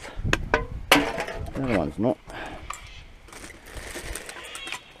enough. The other one's not.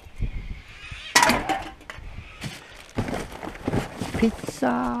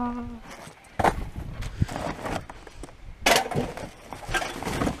 Pizza.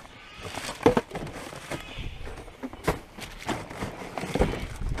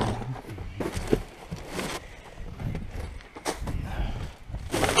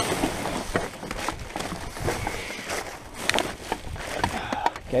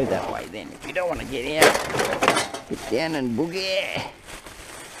 Go that way then. If you don't want to get out, get down and boogie.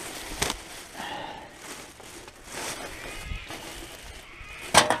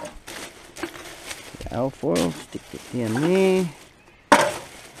 Alfoil, stick it down there.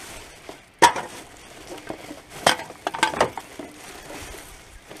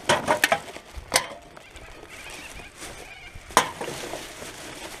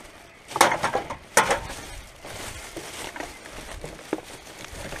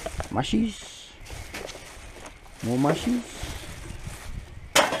 Mushies, more mushies.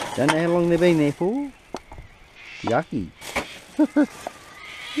 Don't know how long they've been there for. Yucky.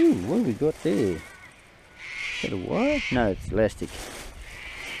 Ooh, what have we got there? Is that a wire? No, it's elastic.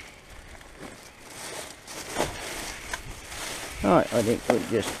 Alright, I think we'll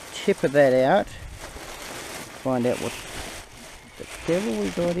just tip that out. Find out what the devil we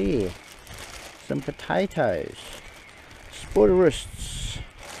got here. Some potatoes. Spuderists.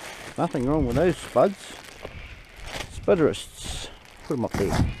 Nothing wrong with those spuds. Spuderists. Put them up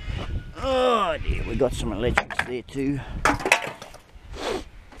there. Oh dear, we got some electrics there too.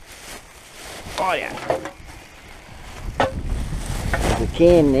 Oh yeah. We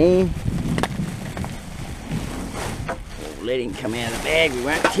can there. We'll let him come out of the bag, we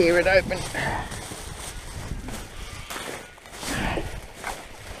won't tear it open.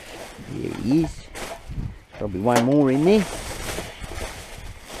 There he is. Probably one more in there.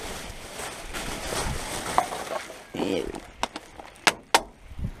 There we go.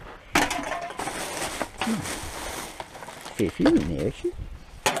 Fair few in there actually.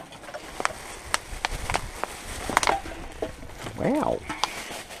 Wow.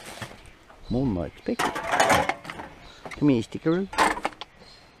 More than I expected. Come here, stickeroo.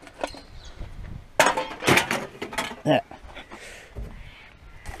 There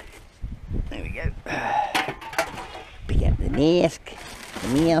we go. Pick up the mask. The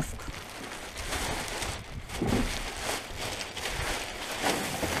mask.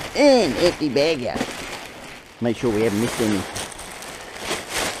 And empty bag out. Make sure we haven't missed any.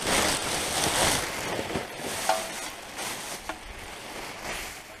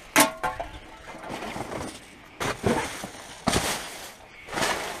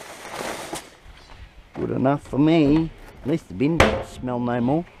 Good enough for me. At least the bin don't smell no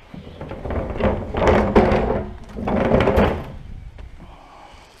more.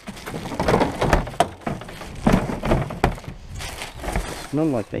 Not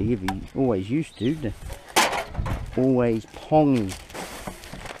like they always used to. They're always pongy.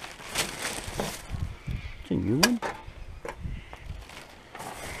 It's a new one.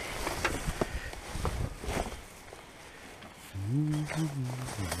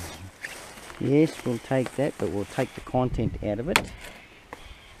 Yes, we'll take that, but we'll take the content out of it.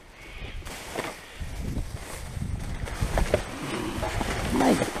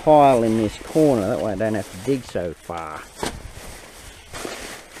 Make a pile in this corner, that way I don't have to dig so far.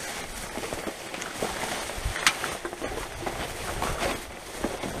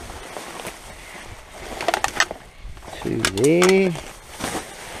 Two there.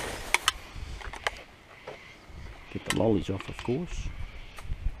 Get the lollies off, of course.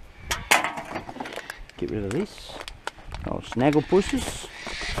 Get rid of this. Oh, snaggle pushes.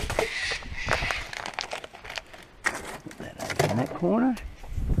 Put that over in that corner.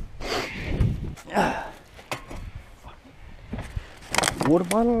 Water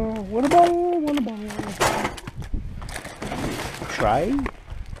bottle, water bottle, water bottle. Tray.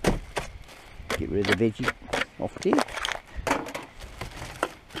 Get rid of the veggie off there.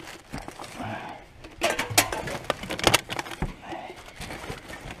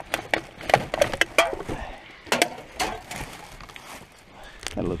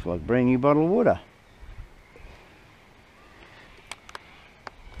 That looks like a brand new bottle of water.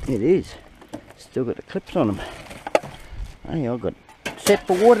 It is. Still got the clips on them. Hey, I've got set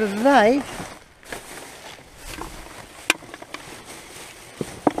for water today.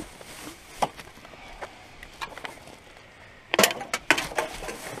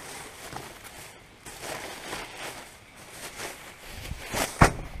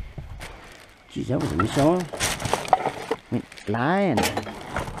 Geez, that was a missile. Went flying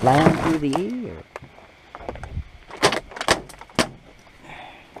through the air.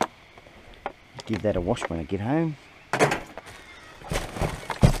 Give that a wash when I get home.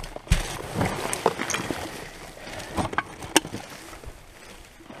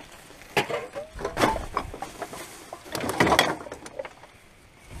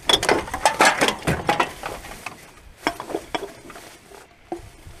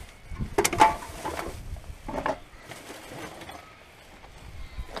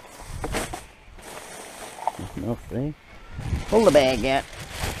 Off there. Pull the bag out.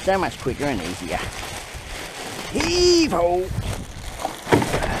 So much quicker and easier. Heave ho!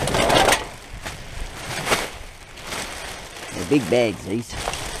 They're big bags, these.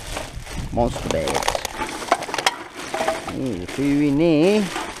 Monster bags. There's a few in there.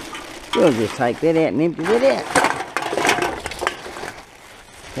 We'll just take that out and empty that out.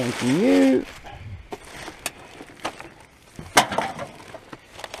 Thank you.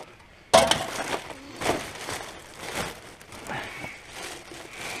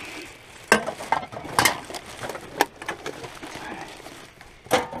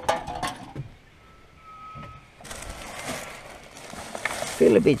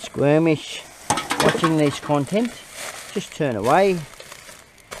 Feel a bit squirmish watching this content, just turn away. You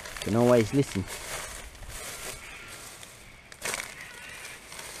can always listen.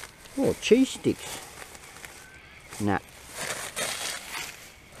 Oh, cheese sticks. Nah.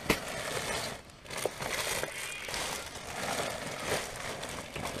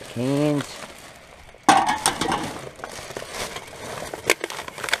 Cans.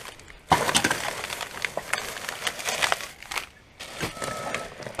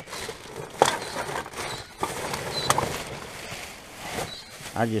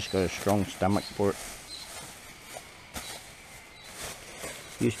 I just got a strong stomach for it.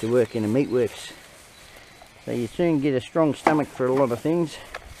 Used to work in a meatworks, so you soon get a strong stomach for a lot of things.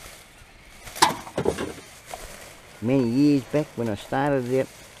 Many years back when I started out,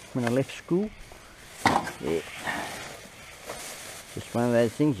 when I left school, yeah. Just one of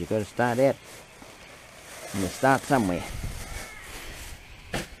those things, you've got to start out, and you start somewhere.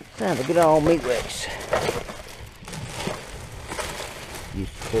 So the good old meatworks.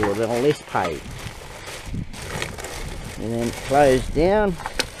 Used to call it a less paid. And then closed down.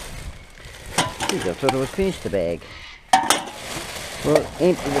 Geez, I thought I was finished the bag. Well,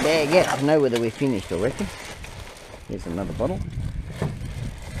 empty the bag out to know whether we're finished, I reckon. Here's another bottle.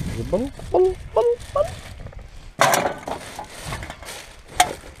 Here's a bottle.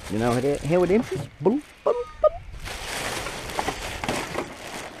 You know how it empties? There's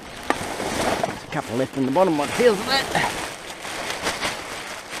a couple left in the bottom, what feels of that?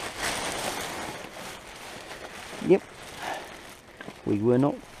 Yep, we were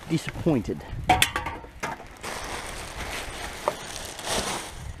not disappointed.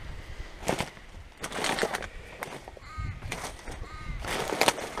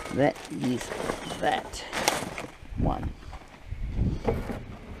 that is that one.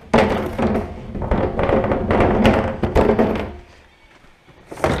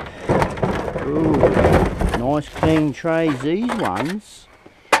 Ooh, nice clean trays, these ones.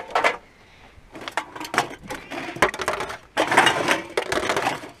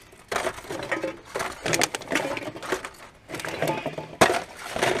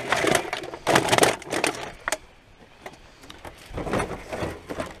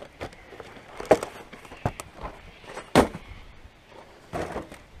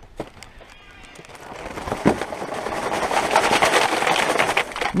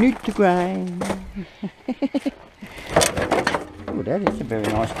 Nutri-grain. Oh, that is a very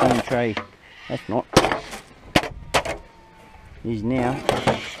nice clean tray. That's not. Is now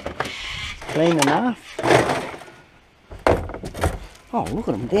clean enough. Oh, look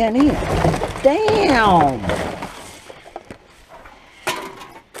at them down here. Damn!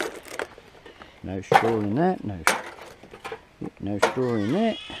 No straw in that. No straw in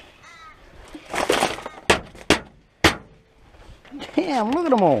that. Damn, look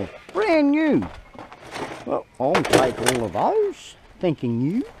at them all. Brand new. Well, I'll take all of those. Thanking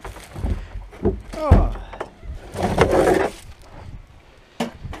you. Oh.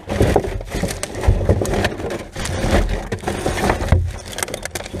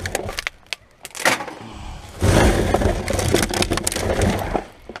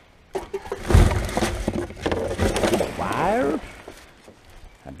 The wire.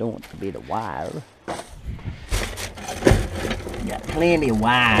 I don't want to be the wire. Got plenty of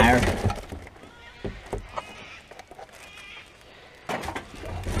wire.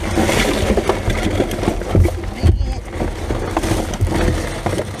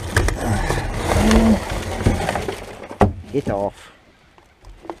 Get off.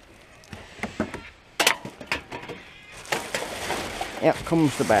 Out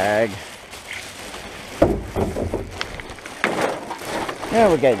comes the bag.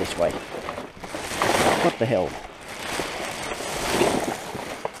 Now we go this way. What the hell?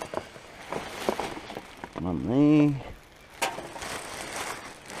 One there.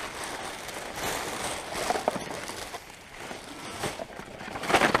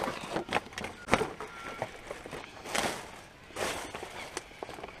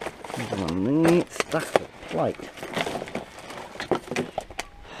 There's one there. It's stuck to the plate. Get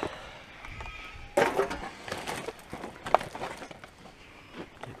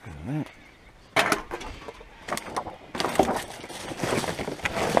rid of that.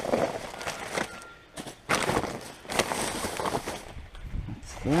 That.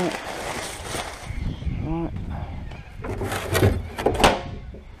 Right.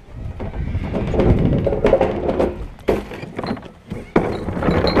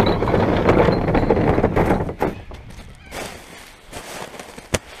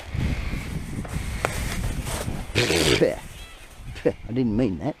 I didn't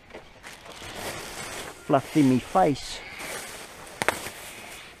mean that. Fluffed in me face.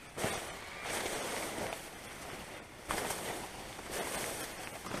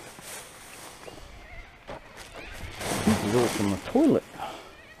 This is all from the toilet.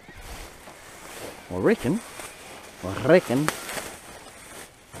 I reckon.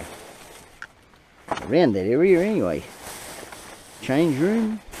 Around that area anyway. Change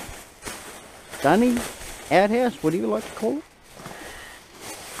room. Dunny. Outhouse. What do you like to call it?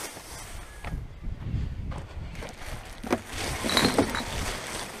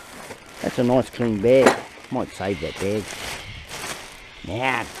 That's a nice clean bag. Might save that bag.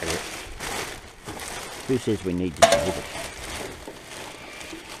 Nah, who says we need to save it?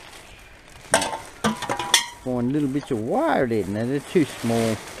 Find little bits of wire there. Now they're too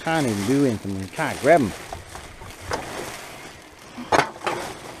small. Can't even do anything. Can't grab them.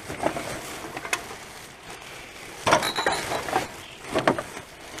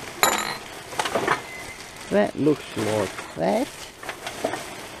 That looks like that.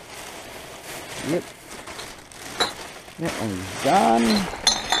 Yep. That one's done.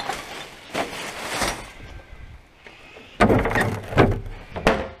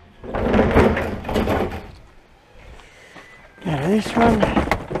 Now this one,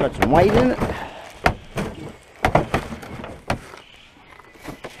 got some weight in it.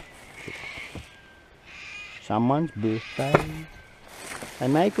 Someone's birthday. They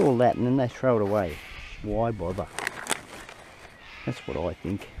make all that and then they throw it away. Why bother? That's what I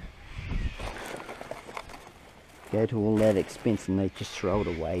think. Go to all that expense and they just throw it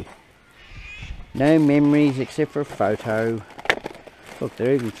away. No memories except for a photo. Look,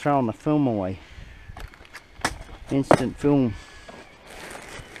 they're even throwing the film away. Instant film.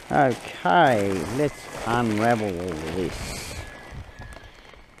 Okay, let's unravel all of this.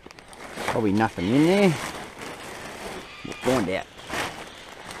 Probably nothing in there. We'll find out.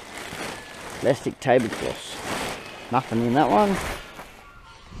 Plastic tablecloths. Nothing in that one.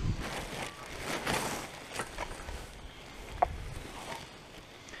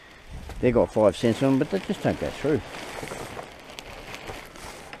 They got 5 cents on them, but they just don't go through.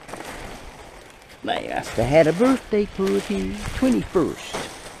 They must have had a birthday party.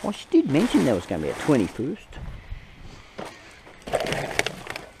 21st. Well, she did mention there was going to be a 21st.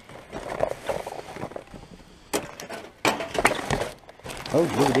 Oh,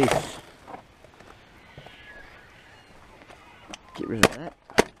 look at this. Get rid of that.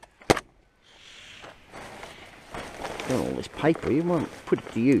 Got all this paper here, won't put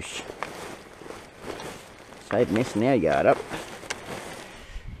it to use. Save messing our yard up.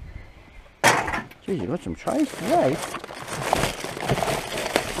 Geez, you got some trays today.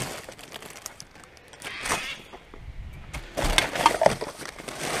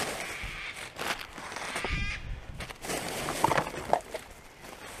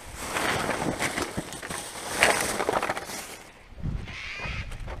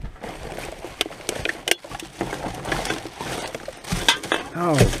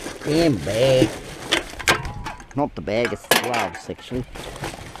 Oh, damn bag. Not the bag, it's the gloves actually.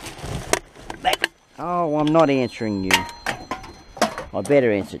 Back. Oh, I'm not answering you. I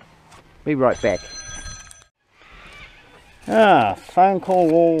better answer. Be right back. Ah, phone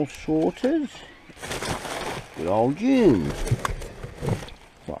call all sorted. Good old June.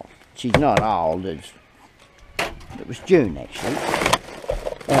 Well, she's not old, it was June actually.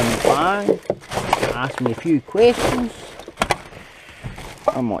 On the phone, asked me a few questions.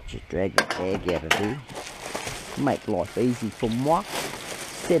 I might just drag the bag out of here. Make life easy for moi.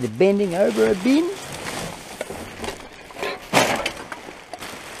 Instead of bending over a bin.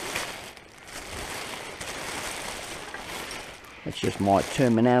 That's just my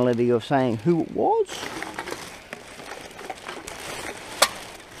terminology of saying who it was.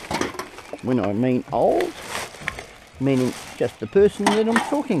 When I mean old, meaning just the person that I'm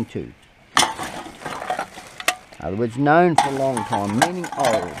talking to. In other words, known for a long time, meaning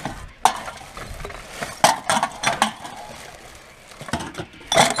old.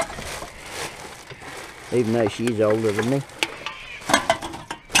 Even though she is older than me.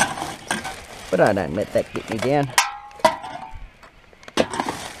 But I don't let that get me down.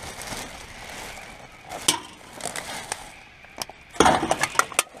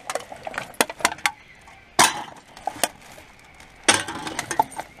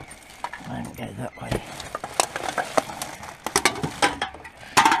 I don't go that way.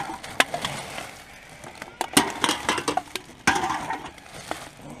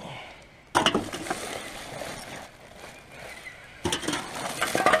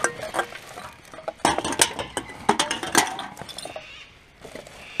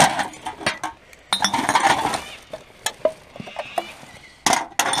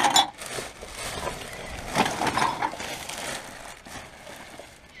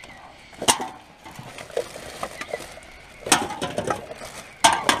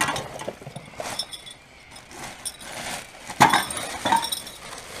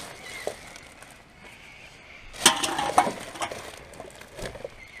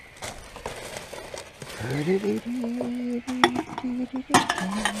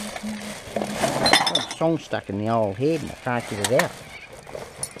 Got a song stuck in the old head and I can't get it out.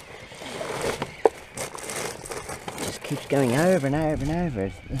 It just keeps going over and over and over.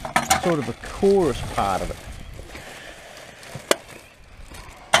 It's sort of a chorus part of it.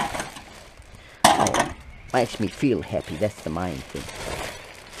 Oh, makes me feel happy, that's the main thing.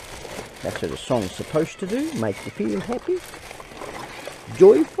 That's what a song's supposed to do, make you feel happy,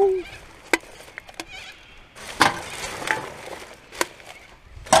 joyful.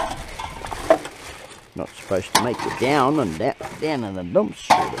 Not supposed to make you down and down in the dumps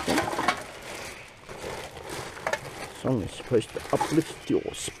sort of thing. The song is supposed to uplift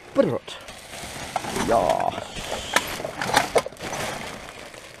your spirit. Yes.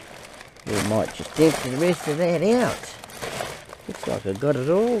 We might just empty the rest of that out. Looks like I got it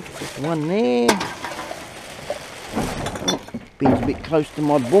all. Just one there. Oh, bin's a bit close to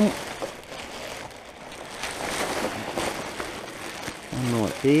my bum. One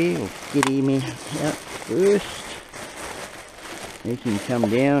right there. We'll get him out first. He can come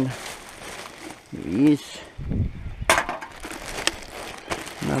down. There he is.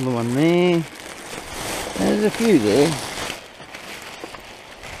 Another one there. There's a few there.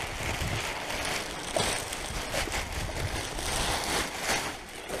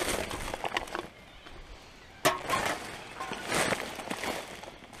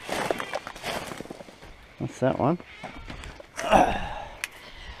 That's that one.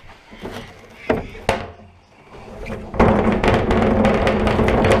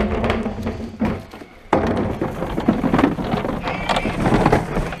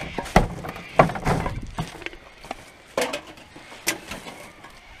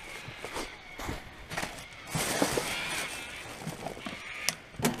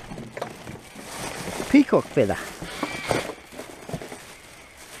 peacock feather.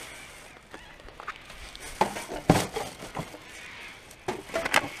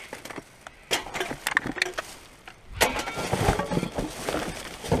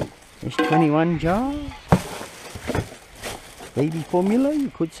 There's 21 jar. Baby formula, you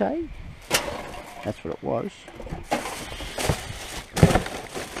could say. That's what it was.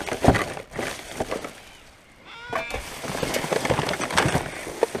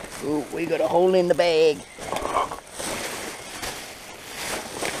 Oh, we got a hole in the bag.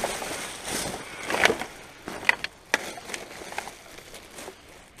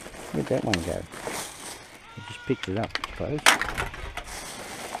 Where'd that one go? I just picked it up, I suppose.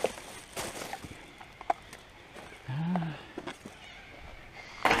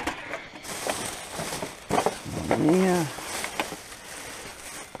 Yeah.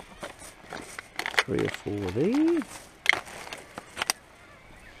 3 or 4 there.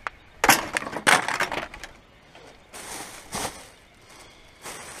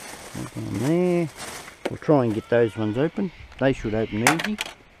 Down there. We'll try and get those ones open. They should open easy,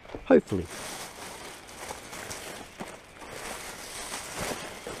 hopefully.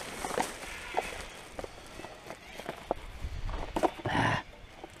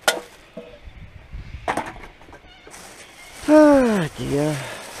 Ah dear.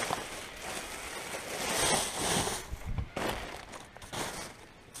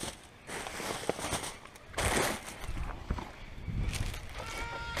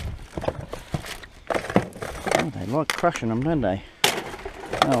 Oh, they like crushing them, don't they?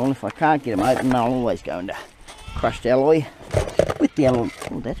 Oh, well, if I can't get them open, I'll always go into crushed alloy with the alloy.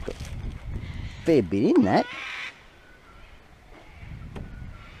 Oh, that's got a fair bit in that.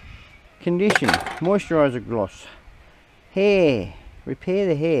 Condition, moisturiser gloss. Hair, repair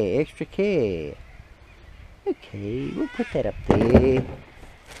the hair, extra care. Okay, we'll put that up there.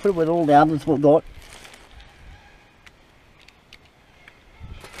 Put it with all the others we've got.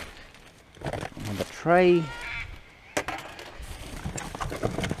 On the tray.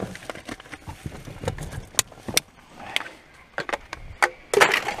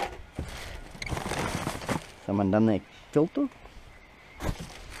 Someone done their filter.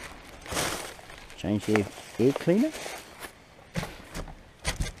 Change their air cleaner.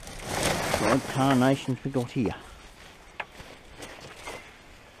 What carnations we got here?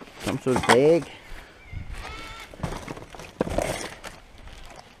 Some sort of bag.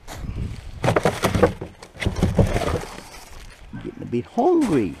 Getting a bit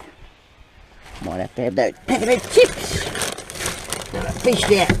hungry. Might have to have those packet of chips. Got a fish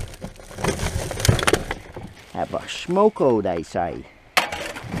there. Have a smoko, they say,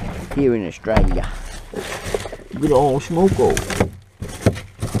 here in Australia. Good old smoko.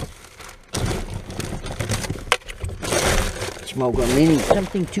 Smoko meaning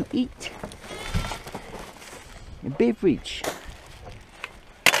something to eat. A beverage.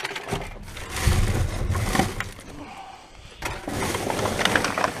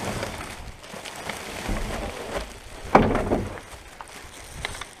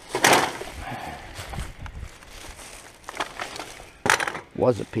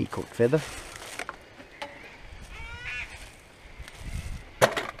 Was a peacock feather.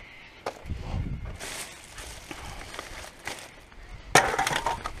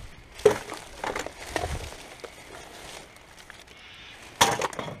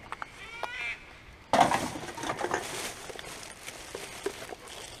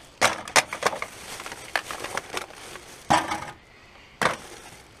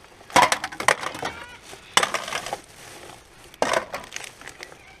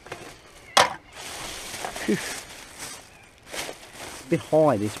 A bit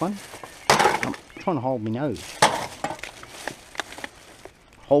high, this one. I'm trying to hold my nose.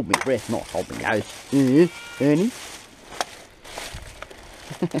 Hold my breath, not hold my nose. Ernie.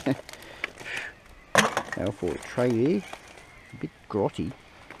 Now for a tray there. A bit grotty.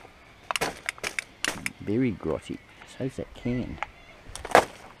 Very grotty. So's that can.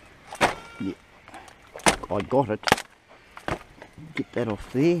 Yeah. I got it. Get that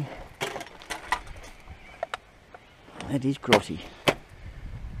off there. That is grotty.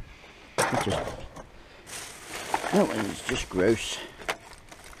 That one is just gross.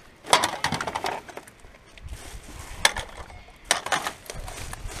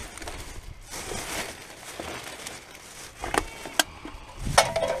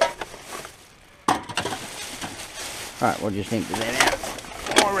 Alright, we'll just empty that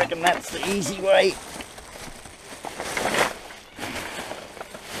out. I reckon that's the easy way.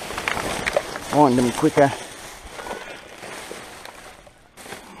 Find them quicker.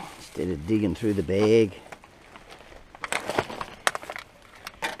 Instead of digging through the bag.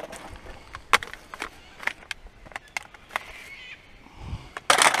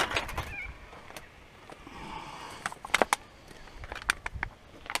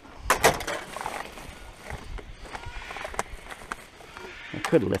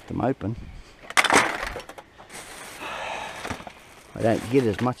 Could have left them open. I don't get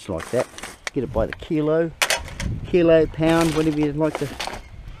as much like that. Get it by the kilo, pound, whatever you'd like to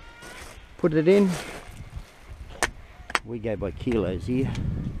put it in. We go by kilos here.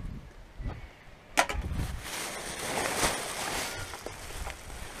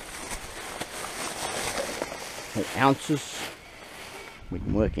 Or ounces. We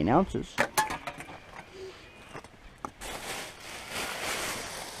can work in ounces.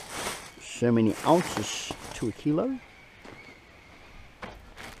 So many ounces to a kilo.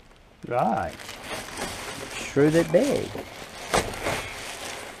 Right. Through that bag.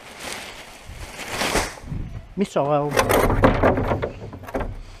 Missile.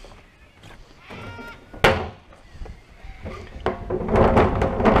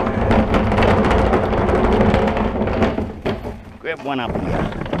 Grab one up here.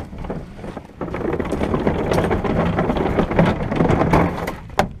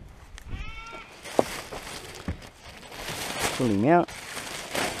 Pull him out.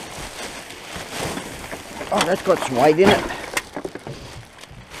 Oh, that's got some weight in it.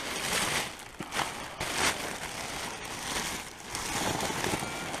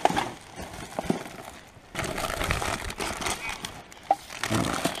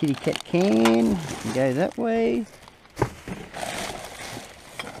 Kitty cat can go that way.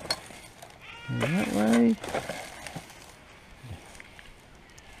 Go that way.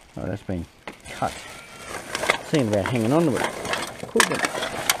 Oh, that's been cut. Seeing about hanging on to it. Cool, but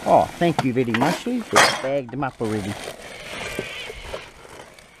oh, thank you very much. They've bagged them up already.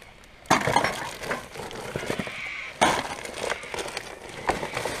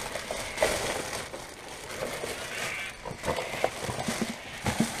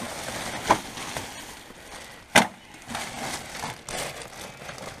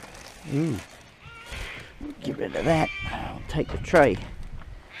 Ooh. Get rid of that. I'll take the tray.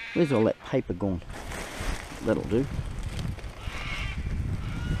 Where's all that paper gone? That'll do.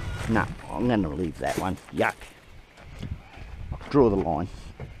 No, I'm going to leave that one. Yuck. Draw the line.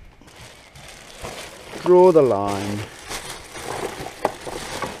 Draw the line.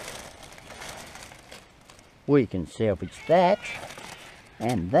 We can salvage that,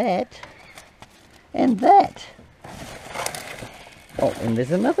 and that, and that. Oh, and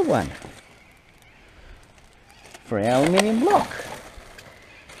there's another one for our aluminium block.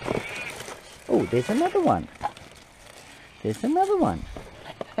 Oh, there's another one. There's another one.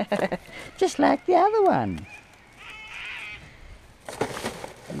 Just like the other one.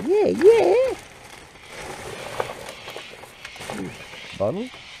 Yeah, yeah. Bottle.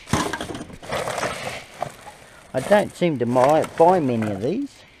 I don't seem to buy many of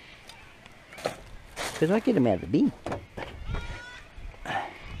these because I get them out of the bin.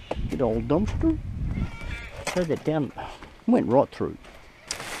 Good old dumpster. Throw that down. Went right through.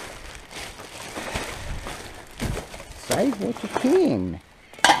 Save what you can.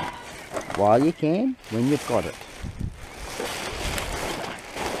 While you can, when you've got it.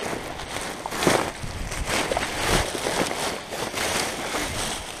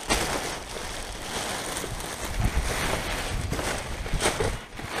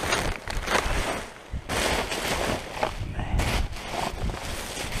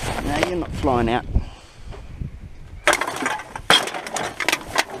 No, you're not flying out.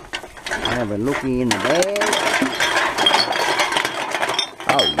 Have a looky in the bag.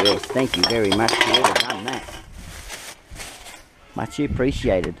 Oh yes, thank you very much for whoever done that. Much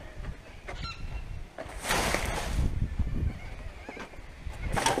appreciated.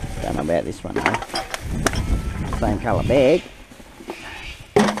 Don't know about this one though. Same colour bag.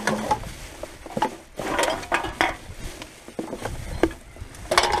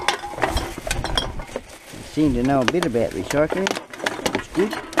 You seem to know a bit about recycling. It's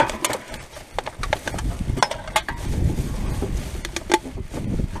good.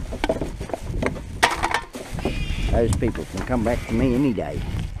 Those people can come back to me any day.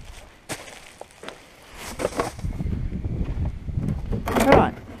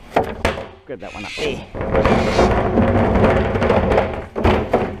 Alright, grab that one up there.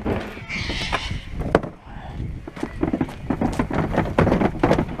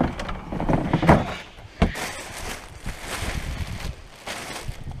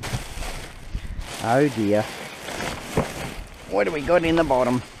 Oh dear. What do we got in the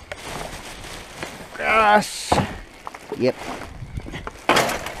bottom? Grass. Yep,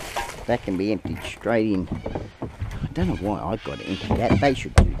 that can be emptied straight in. I don't know why I've got to empty that. They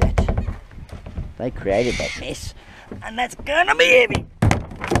should do that. They created that mess, and that's gonna be heavy.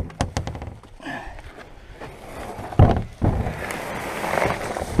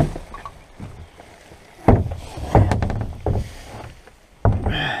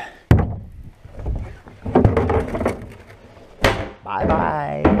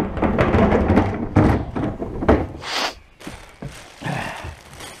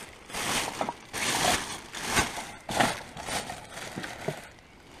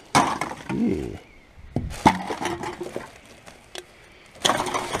 Yeah.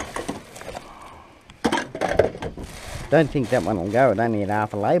 Don't think that one will go. It only had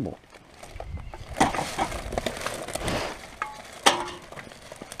half a label.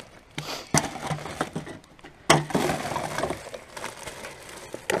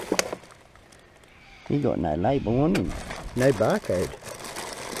 He got no label on him. No barcode.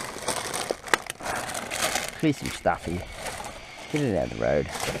 Clear some stuff here. Get it out of the road.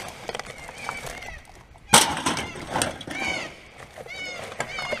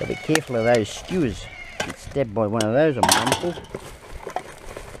 So be careful of those skewers. Get stabbed by one of those, I'm mindful.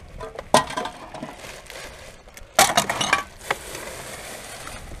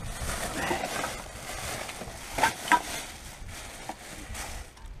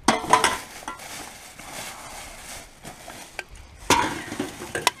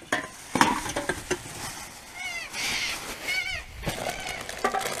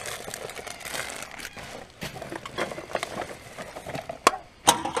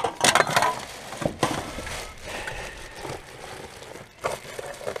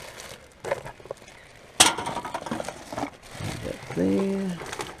 There.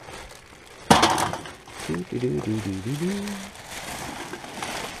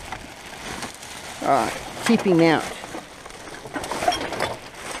 Alright, tipping out.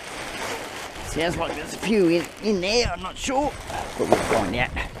 Sounds like there's a few in there, I'm not sure, but we'll find out.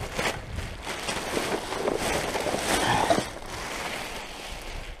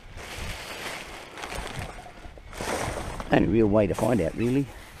 Only real way to find out, really.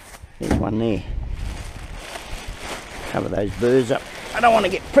 There's one there. Cover those burrs up. I don't want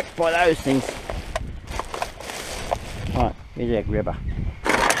to get pricked by those things. Right, here's our grabber.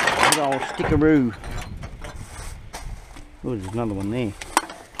 Good old stickaroo. Oh, there's another one there.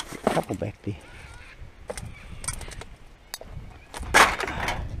 A couple back there.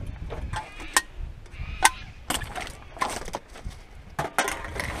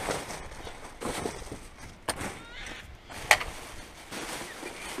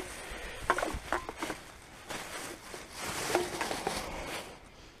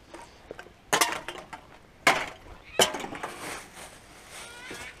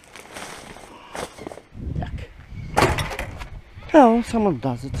 Oh, someone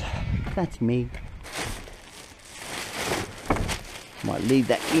does it. That's me. Might leave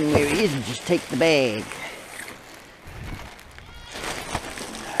that in where it is and just take the bag.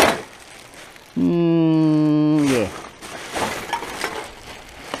 Yeah.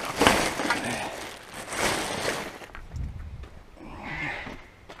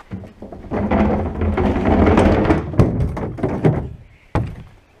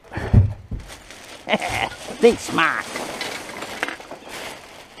 Think smart.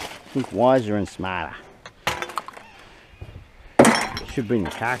 Think wiser and smarter. Should bring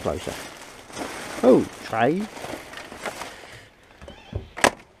the car closer. Oh, tray.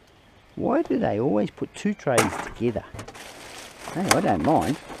 Why do they always put two trays together? Hey, I don't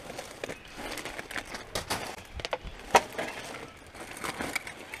mind.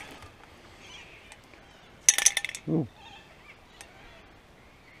 Ooh.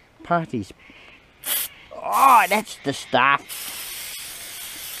 Parties. Oh, that's the stuff.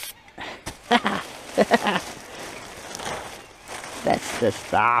 That's the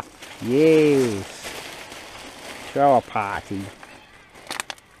stuff. Yes. Throw a party.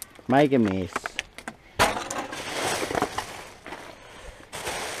 Make a mess.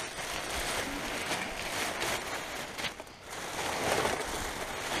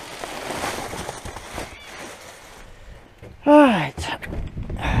 Right.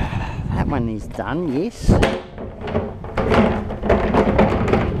 That one is done, yes.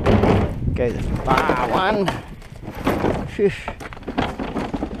 Go the far one. Phew.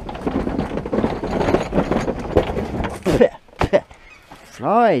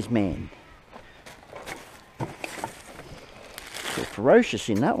 Flies, man. They're ferocious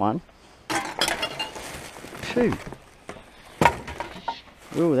in that one. Phew.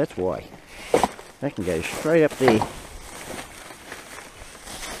 Oh, that's why. That can go straight up there.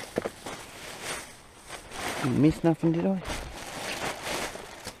 Didn't miss nothing, did I?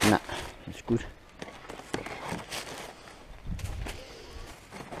 Nah, that's good.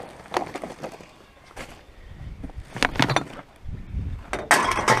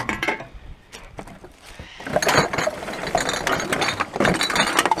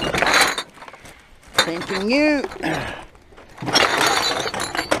 Thanking you.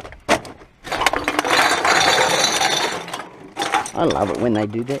 I love it when they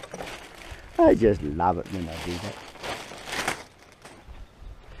do that. I just love it when they do that.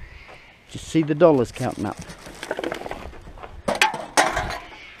 Just see the dollars counting up.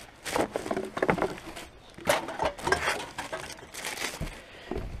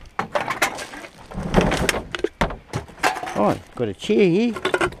 Oh, got a chair here.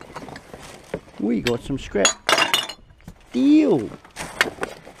 We got some scrap steel.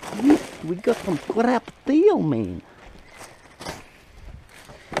 We got some scrap steel, man.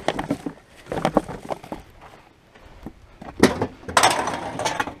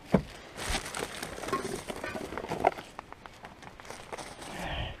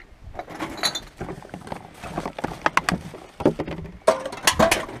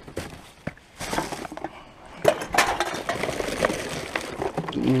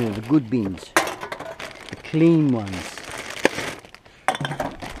 Getting into the good bins, the clean ones.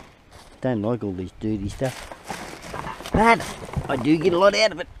 Don't like all this dirty stuff, but I do get a lot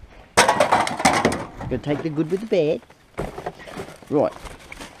out of it. Gotta take the good with the bad. Right,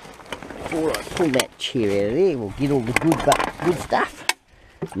 before I pull that chair out of there, we'll get all the good stuff.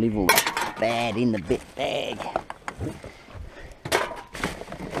 Leave all the bad in the bag.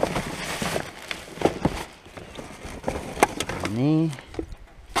 And there.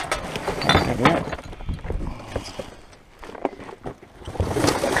 Take that out.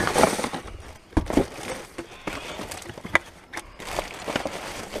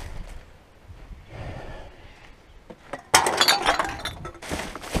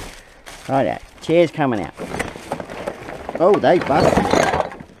 Righto, chair's coming out. Oh, they busted.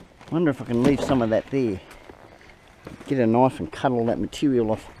 Wonder if I can leave some of that there. Get a knife and cut all that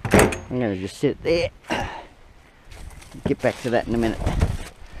material off. I'm going to just sit it there. Get back to that in a minute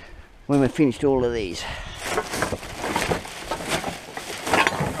when we've finished all of these.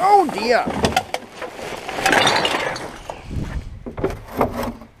 Oh dear!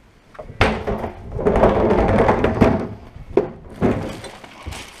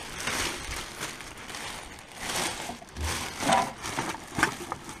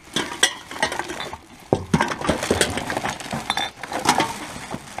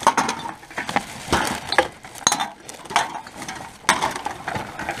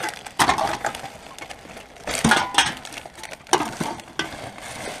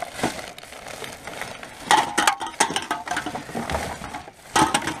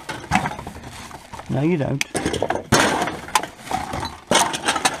 No, you don't.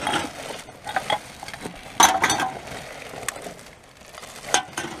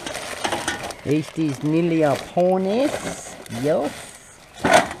 East is nearly upon us. Yes.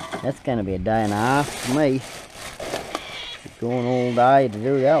 That's going to be a day and a half for me. Going all day to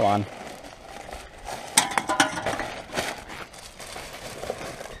do that one.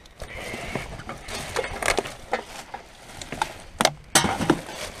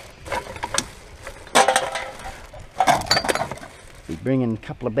 Bringing a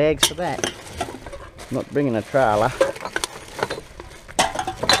couple of bags for that. Not bringing a trailer.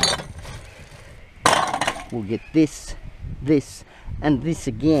 We'll get this, this, and this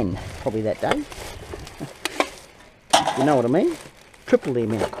again. Probably that day. You know what I mean? Triple the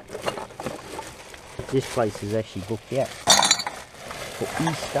amount. This place is actually booked out for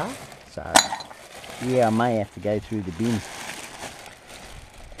Easter. So, yeah, I may have to go through the bin.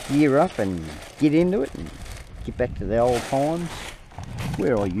 Gear up and get into it and get back to the old times.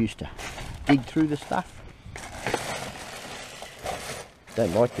 Where I used to dig through the stuff.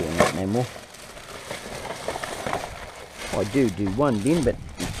 Don't like doing that no more. I do one bin, but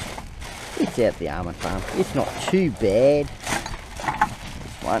it's out the almond farm. It's not too bad.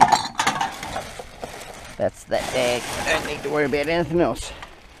 This one. That's that bag. I don't need to worry about anything else.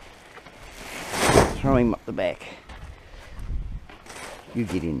 Throw him up the back. You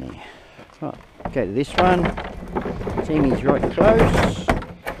get in there. Right, go to this one. Timmy's right close.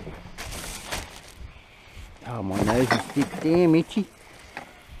 Oh, my nose is thick, damn itchy.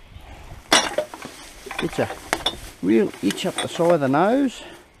 It's a real itch up the side of the nose.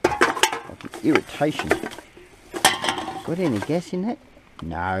 Like an irritation. Got any gas in that?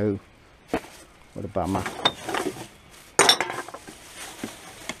 No. What a bummer.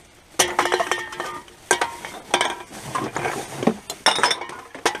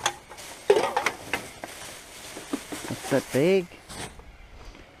 What's that bag?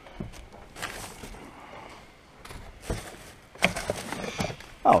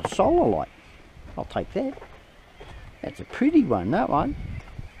 Oh, solar light. I'll take that. That's a pretty one, that one.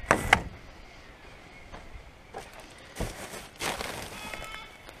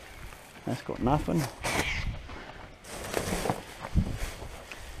 That's got nothing.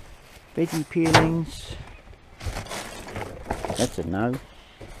 Veggie peelings. That's a no.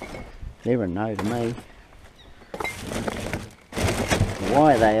 They're a no to me.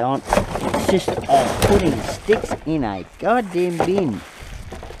 Why they aren't just putting sticks in a goddamn bin.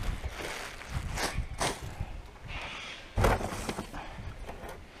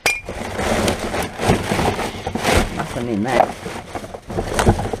 in that.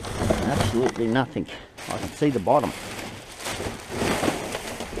 Absolutely nothing. I can see the bottom.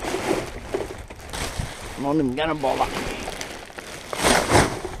 I'm not even gonna bother.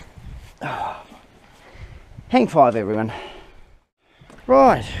 Hang five, everyone.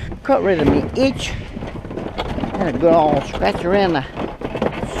 Right, got rid of my itch. Had a good old scratch around the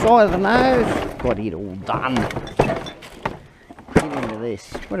side of the nose. Got it all done. Get into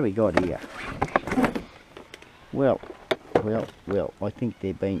this. What do we got here? Well, I think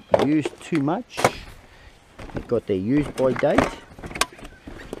they're being used too much. They've got their use by date.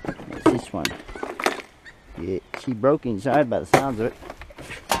 What's this one? Yeah, she broke inside by the sounds of it.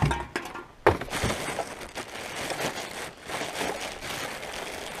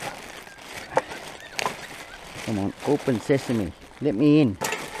 Come on, open sesame. Let me in.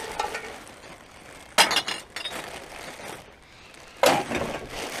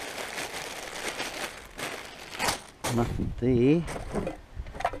 Nothing there.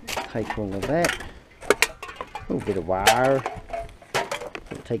 Take all of that. A little bit of wire.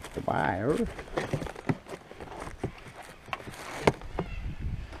 We'll take the wire.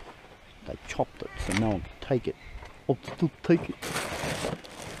 They chopped it, so now I can take it. I'll still take it.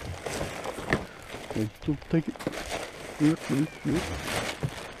 I'll still take it. Yep.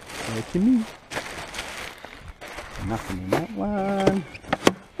 That's me. Nothing in that one.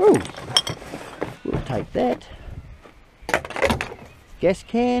 Oh, we'll take that. Gas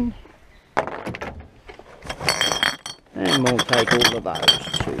can. And we'll take all of those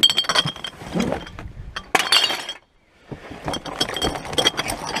too.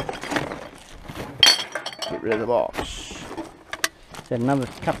 Get rid of the box. Is that another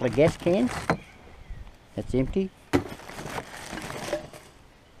couple of gas cans? That's empty.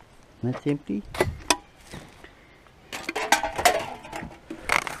 That's empty.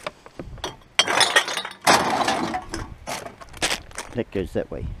 That goes that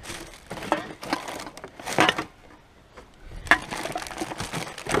way.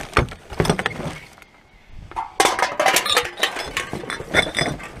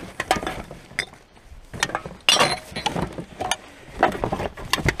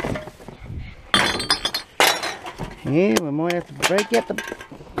 Yeah, we might have to break out the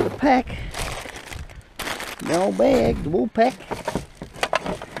pack. The old bag, the wool pack.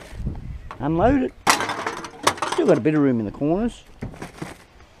 Unload it. Still got a bit of room in the corners.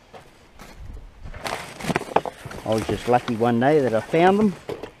 I was just lucky one day that I found them.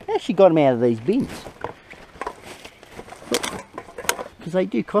 I actually got them out of these bins. Because they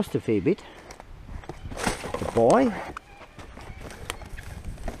do cost a fair bit to buy.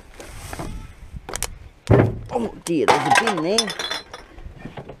 Oh dear, there's a bin there.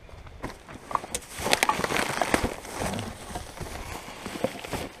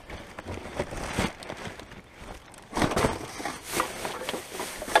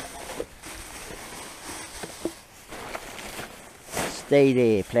 Stay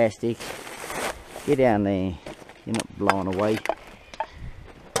there, plastic. Get down there. You're not blowing away.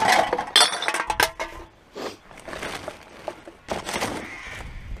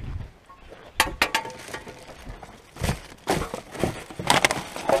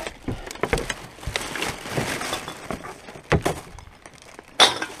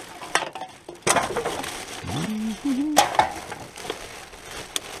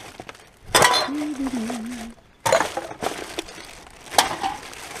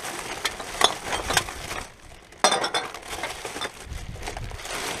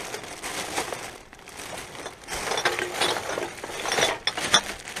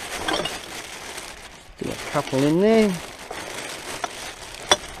 Couple in there.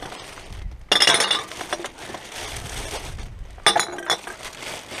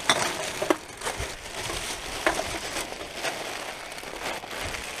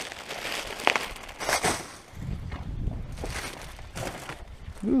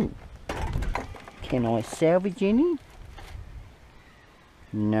 Ooh. Can I salvage any?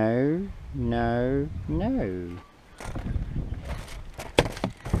 No, no, no.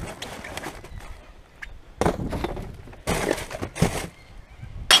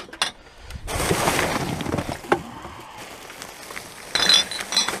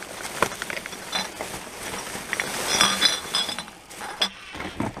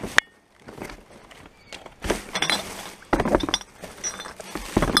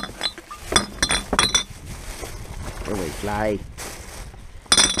 Fly.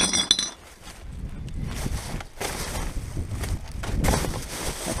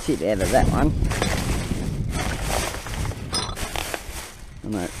 That's it out of that one. Oh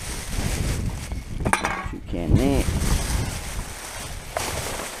no. You can there.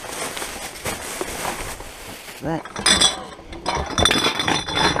 That.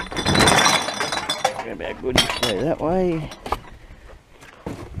 it that way.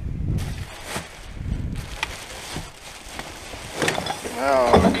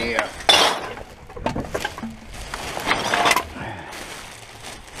 Oh dear.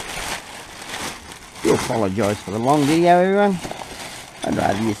 Do apologise for the long video, everyone. I'd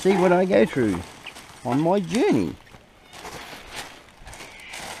rather you see what I go through on my journey.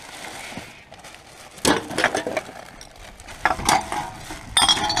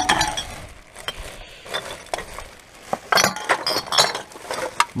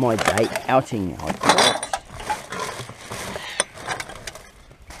 My day outing, I call it.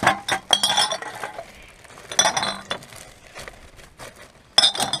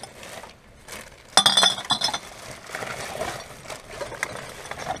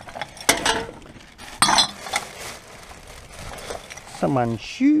 Someone's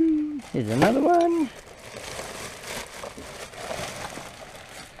shoe. Here's another one.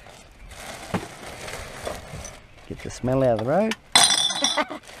 Get the smell out of the road.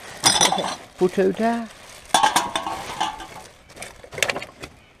 Pututa.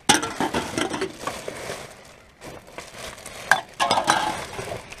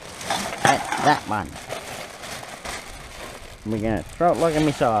 That's that one. We're going to throw it like a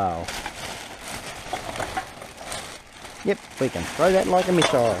missile. Yep, we can throw that like a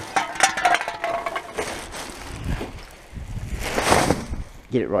missile.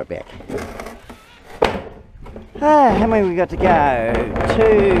 Get it right back. How many we got to go?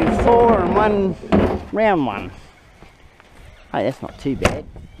 2, 4 and 1 round one. Hey, that's not too bad.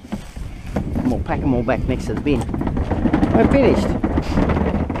 We'll pack them all back next to the bin. We're finished.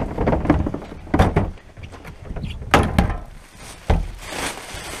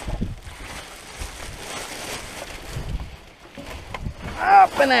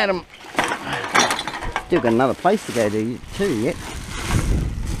 Up and at 'em. Still got another place to go to too yet.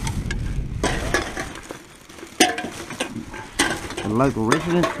 Local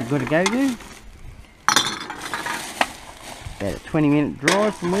residents we've got to go to. About a 20-minute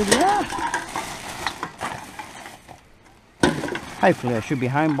drive from where we are. Hopefully I should be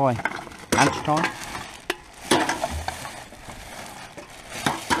home by lunchtime.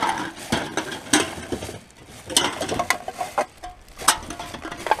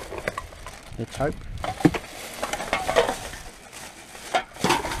 Let's hope.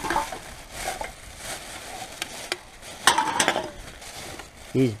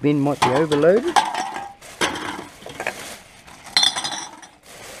 His bin might be overloaded.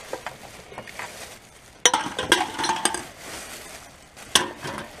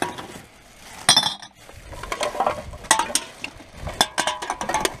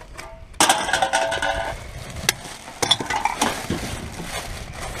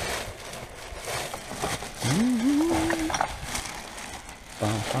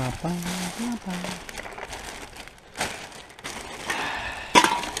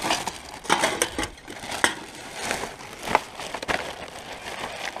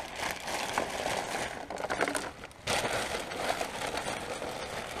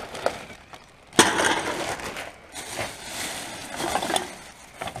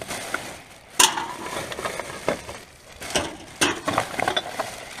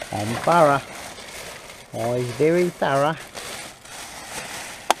 I'm thorough. Always very thorough.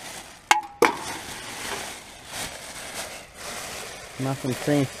 Nothing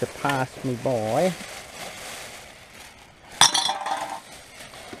seems to pass me by.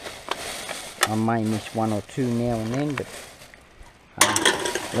 I may miss 1 or 2 now and then, but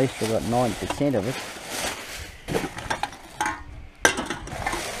at least I've got 90% of it.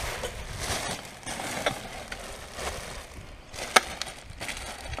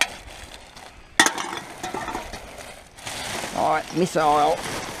 Alright, missile.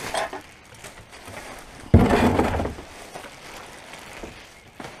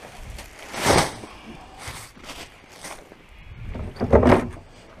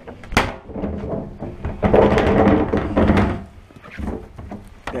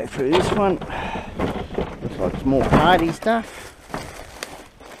 Go through this one. Looks like it's more party stuff.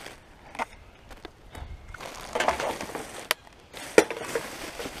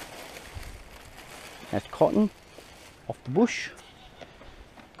 That's cotton off the bush.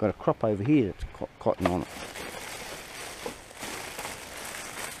 Got a crop over here that's got cotton on it.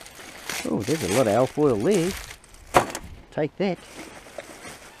 Oh, there's a lot of alfoil there. Take that.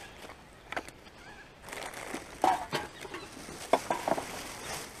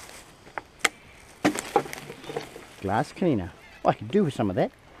 Glass cleaner. I could do with some of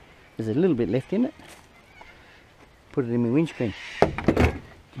that. There's a little bit left in it. Put it in my windscreen.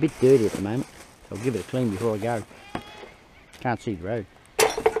 It's a bit dirty at the moment. I'll give it a clean before I go. Can't see the road.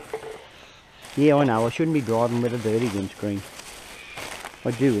 Yeah, I know, I shouldn't be driving with a dirty windscreen.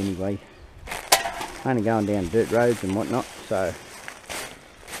 I do anyway. Only going down dirt roads and whatnot, so.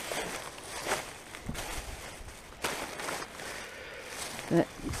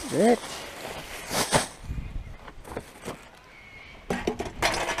 That's that.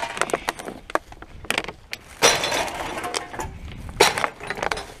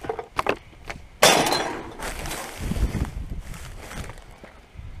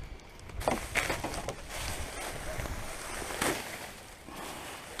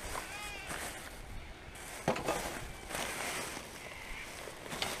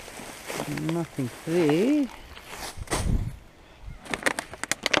 Nothing there.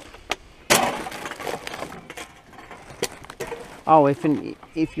 Oh,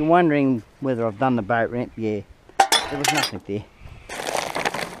 if you're wondering whether I've done the boat ramp, yeah, there was nothing there.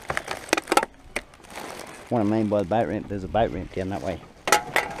 What I mean by the boat ramp, there's a boat ramp down that way.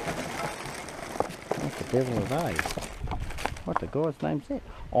 What the devil are those? What the guy's name's that?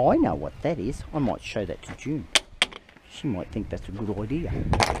 Oh, I know what that is. I might show that to June. She might think that's a good idea.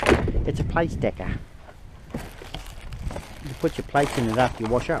 It's a plate stacker. You put your plates in it after you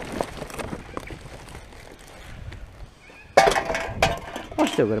wash up. I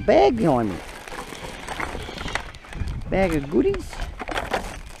still got a bag behind me. Bag of goodies.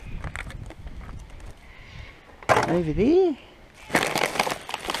 Over there.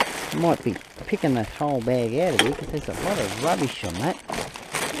 Might be picking that whole bag out of there because there's a lot of rubbish on that.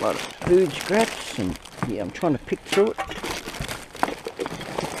 A lot of food scraps, and yeah, I'm trying to pick through it.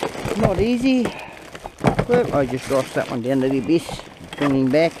 Not easy, but I just lost that one down to the abyss. Bringing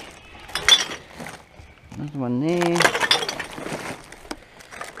back. Another one there.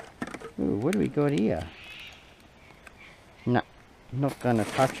 Ooh, what do we got here? No, not going to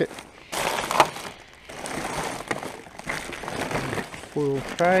touch it. Foil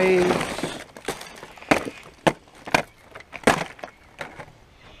trays.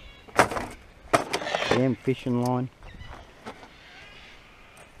 Damn fishing line.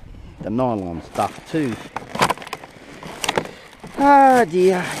 The nylon stuff too. Oh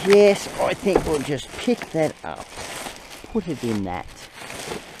dear, yes, I think we'll just pick that up. Put it in that.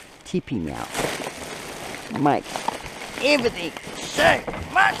 Tip him out. Make everything so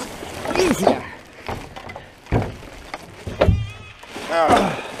much easier.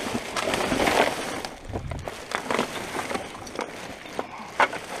 Oh.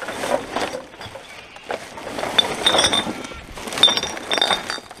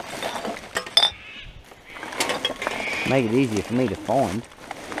 Make it easier for me to find.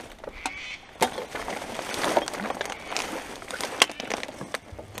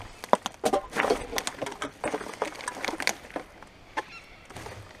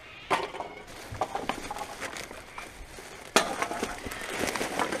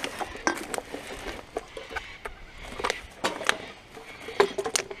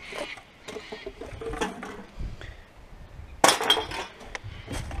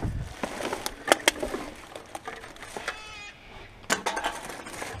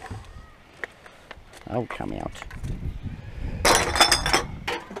 I'll come out.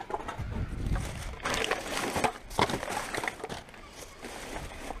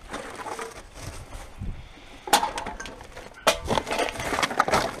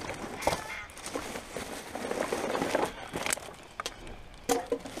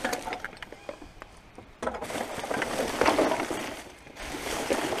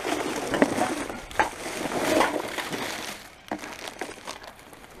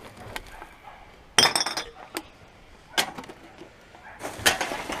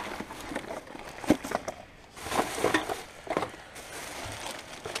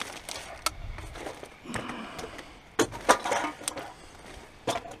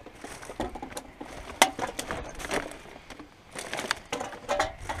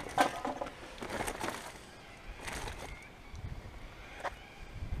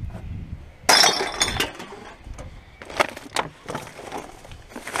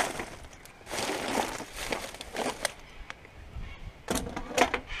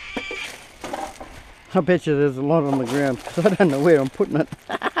 I bet you there's a lot on the ground because I don't know where I'm putting it.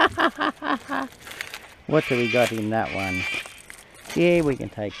 What do we got in that one? Yeah, we can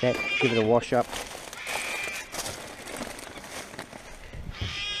take that. Give it a wash up.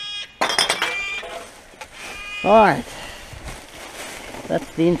 Alright.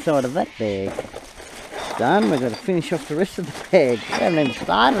 That's the inside of that bag. Done. We've got to finish off the rest of the bag. We haven't even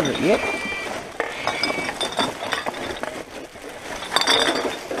started it yet.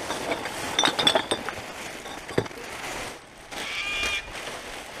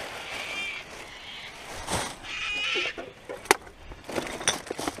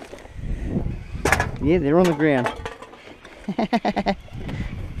 Yeah, they're on the ground.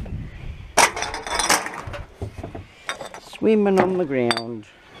 Swimming on the ground.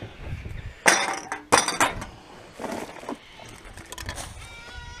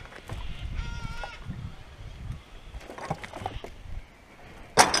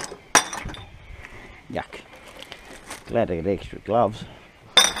 Yuck. Glad I got extra gloves.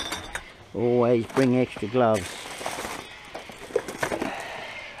 Always bring extra gloves.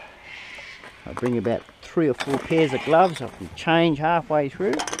 I bring about 3 or 4 pairs of gloves. I can change halfway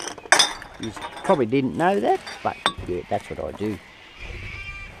through. You probably didn't know that, but yeah, that's what I do.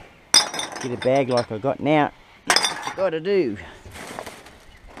 Get a bag like I got now. That's what you gotta do.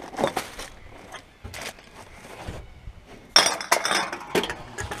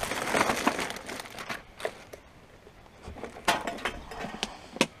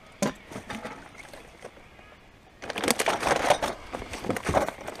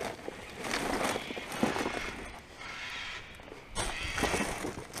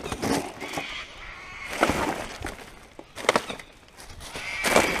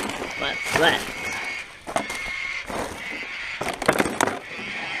 What's that?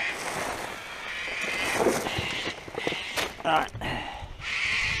 Alright.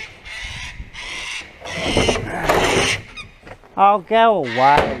 Oh, go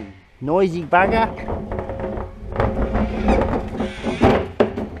away, noisy bugger.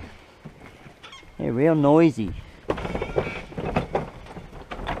 They're real noisy.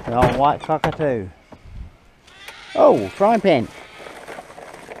 The old white cockatoo. Oh, frying pan.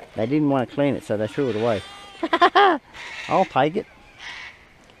 They didn't want to clean it, so they threw it away. I'll take it.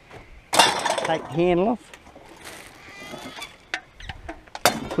 Take the handle off.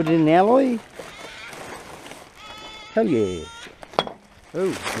 Put it in the alloy. Hell yeah. Oh,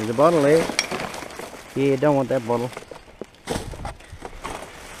 there's a bottle there. Yeah, don't want that bottle.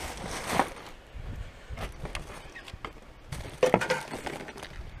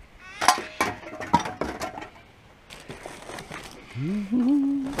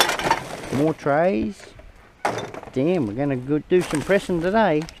 More trays. Damn, we're gonna go do some pressing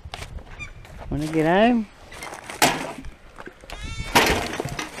today. When I get home.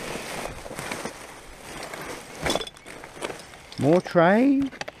 More trays.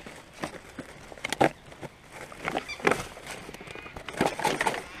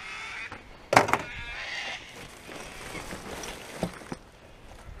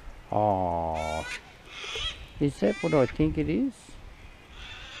 Oh, is that what I think it is?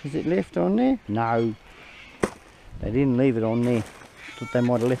 Is it left on there? No, they didn't leave it on there. Thought they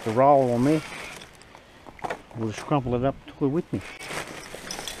might have left a roll on there. We'll just crumple it up and took it with me.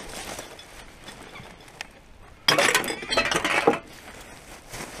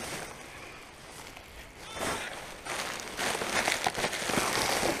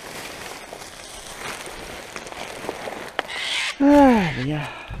 Ah, yeah.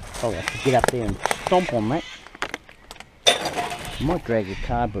 I'll have to get up there and stomp on that. I might drag a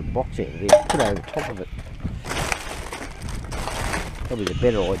cardboard box out of there, put it over top of it. Probably the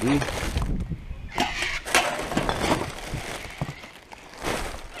better idea.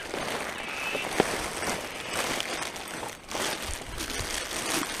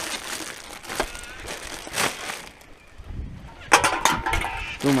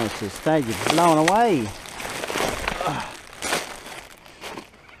 It's almost to the stage of blowing away.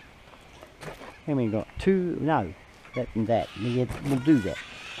 How many got? 2? No. That and that. Yeah, we'll do that.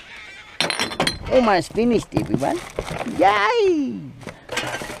 Almost finished, everyone. Yay!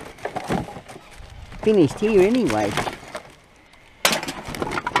 Finished here anyway.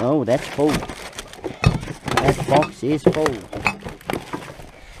 Oh, that's full. That box is full.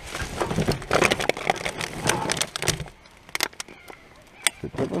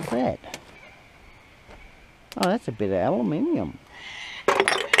 What was that? Oh, that's a bit of aluminium.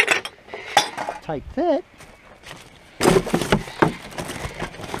 Take that.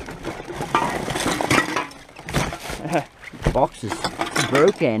 The box is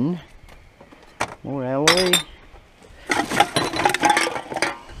broken. More alloy.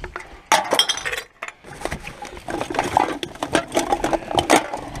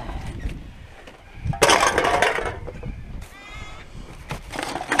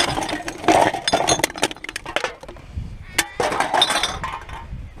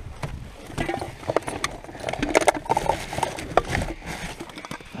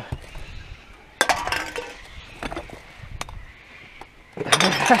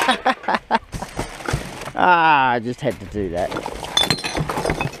 I just had to do that.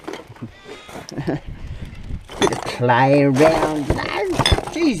 Bit of play around, you know.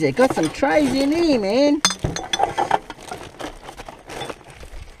 Jeez, they got some trays in here, man.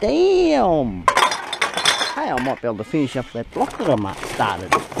 Damn. I might be able to finish up that block that I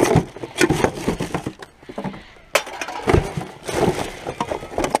started.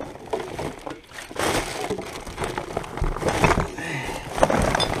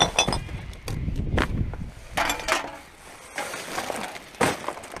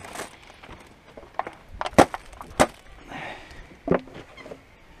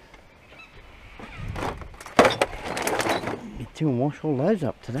 And wash all those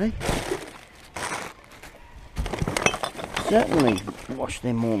up today. Certainly wash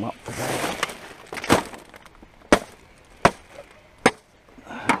them all up today.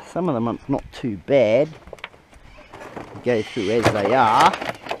 Some of them are not too bad. Go through as they are.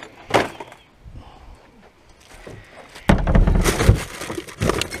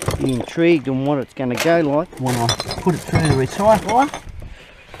 Be intrigued on what it's going to go like when I put it through the recycler.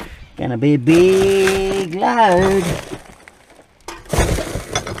 Going to be a big load.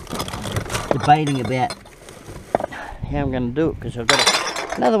 Debating about how I'm going to do it, because I've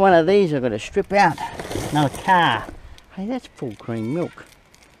got another one of these I've got to strip out. Another car. Hey, that's full cream milk.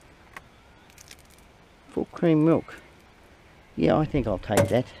 Full cream milk. Yeah, I think I'll take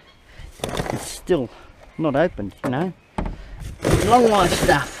that. It's still not opened, you know. Long life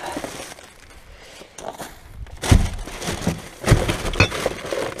stuff.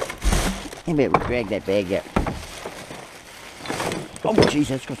 How about we drag that bag out? Oh jeez,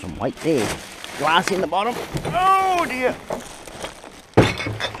 that's got some weight there. Glass in the bottom. Oh dear.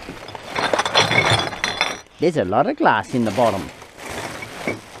 There's a lot of glass in the bottom.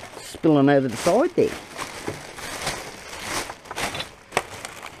 Spilling over the side there.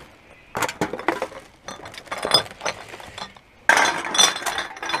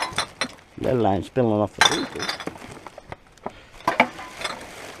 Let alone spilling off the vehicle.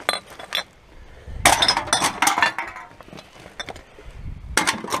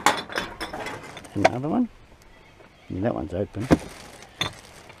 Another one. Yeah, that one's open.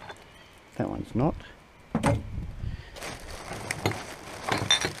 That one's not.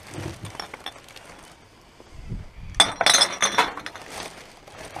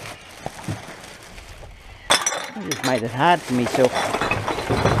 I just made it hard for myself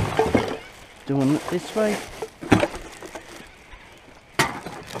doing it this way.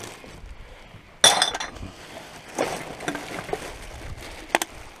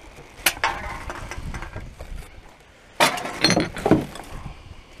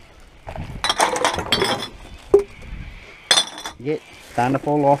 Yet, starting to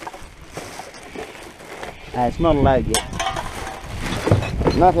fall off. It's not a load yet.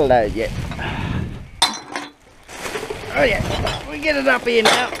 Not a load yet. Oh yeah, we get it up here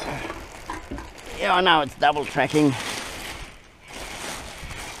now. Yeah, I know it's double tracking.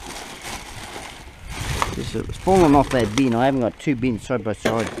 It was falling off that bin. I haven't got two bins side by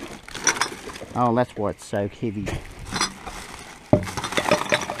side. Oh, that's why it's so heavy.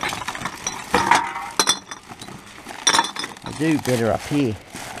 Do better up here.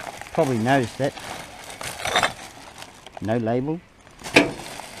 Probably noticed that. No label.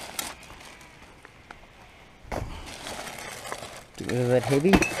 Get rid of that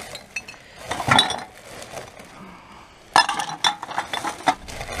heavy.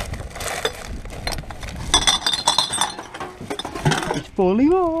 It's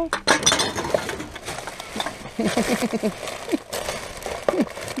falling off.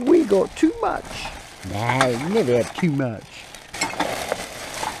 We got too much. No, you never have too much.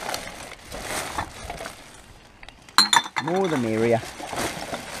 More the merrier.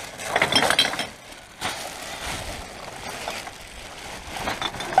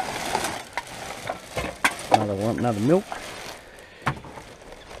 Another one, another milk.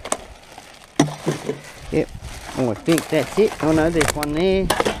 Yep. Oh, I think that's it. Oh no, there's one there.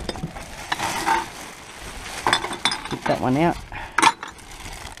 Get that one out.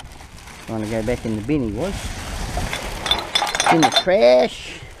 Trying to go back in the bin he was. In the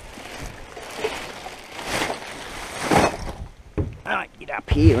trash. Alright, get up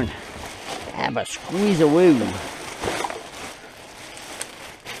here and have a squeeze-a-woo.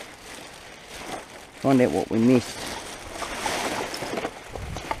 Find out what we missed.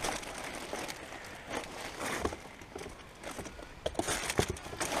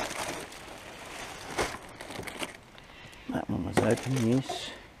 That one was open,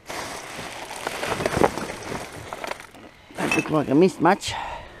 yes. Don't look like I missed much.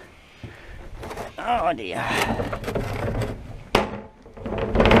 Oh dear.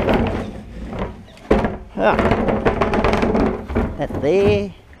 Ah, that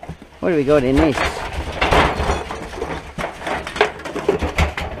there. What do we got in this?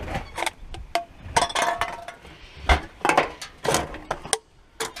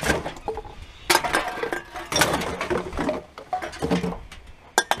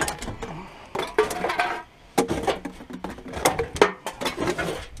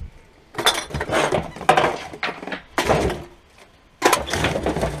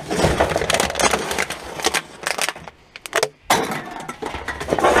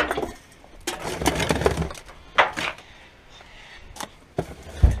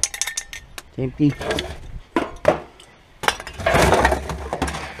 empty.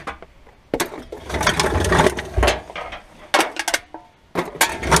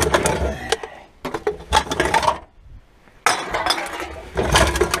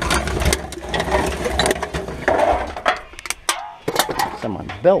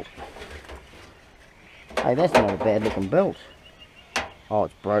 Someone's belt. Hey, that's not a bad looking belt. Oh,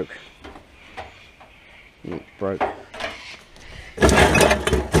 it's broke. Yeah, it's broke.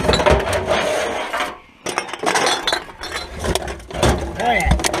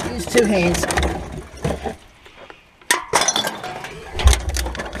 Alright, use two hands.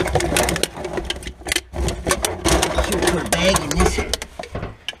 Should have put a bag in this.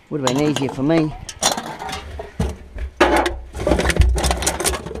 Would have been easier for me.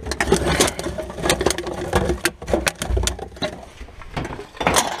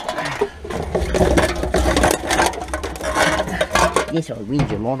 Yes, I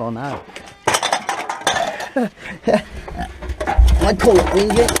whinge a lot, I know. I call it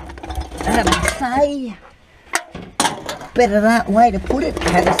whinging. How to say? Better that way to put it.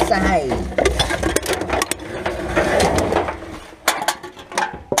 How to say?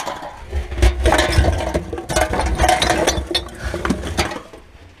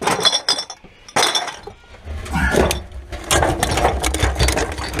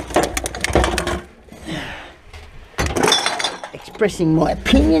 Expressing my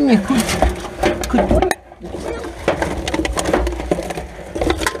opinion, you could put it.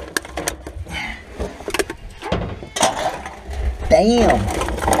 Damn.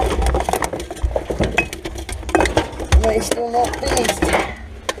 We're still not finished.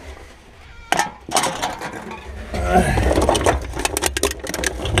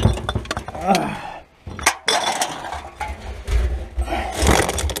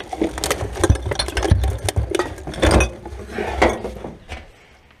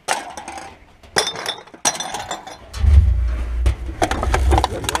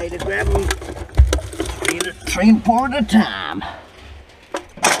 Way to grab them, three and four at a time.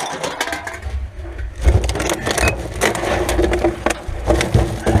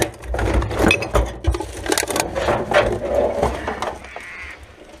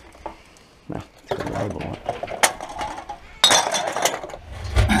 No, it's got a label on it.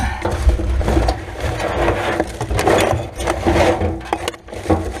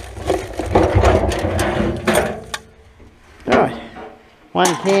 Alright.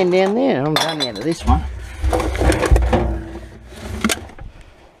 One can down there, I'm done out of this one.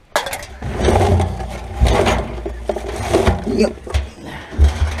 Yep.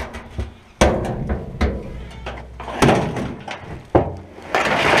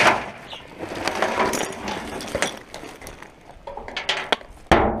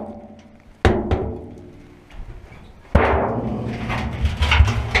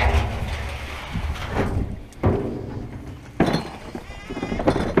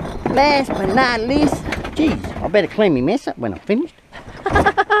 Last but not least, geez, I better clean my mess up when I'm finished.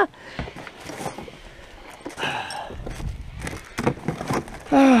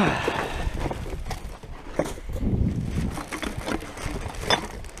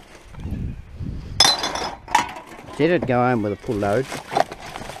 Said I'd go home with a full load.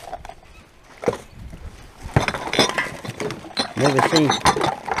 Never seem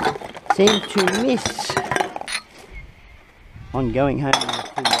to miss on going home with a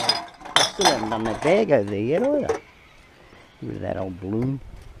full load. I still haven't done that bag over there yet either. Get rid of that old balloon.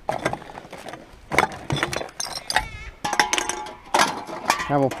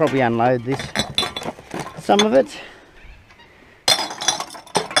 I will probably unload this, some of it,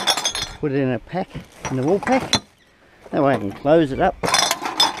 put it in a pack, in the wool pack, that way I can close it up.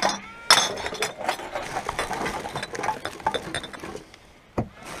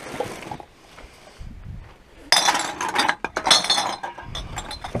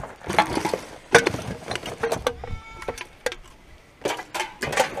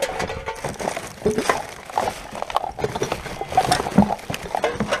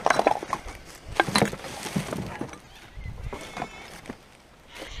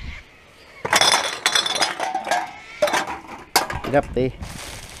 Up there.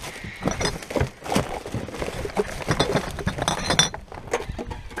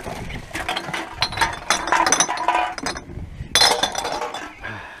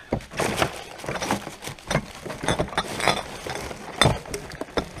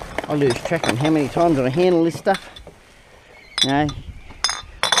 I lose track on how many times I handle this stuff. You know,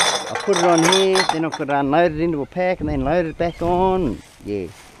 I put it on here, then I've got to unload it into a pack and then load it back on. Yeah,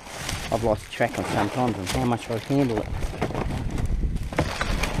 I've lost track on sometimes on how much I handle it.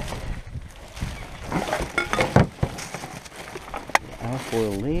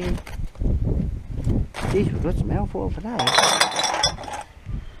 Foil there. Geez, we've got some alfoil today.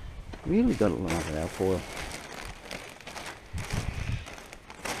 Really got a lot of alfoil.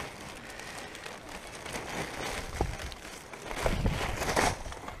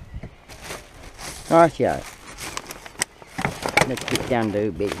 Rightio. Let's get down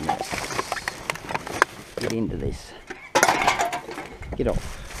to business. Get into this. Get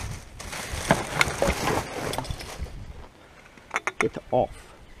off. Get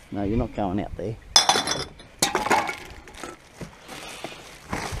off. No, you're not going out there.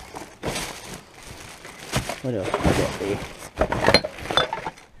 What else have we got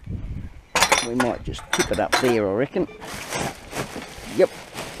there? We might just tip it up there, I reckon. Yep.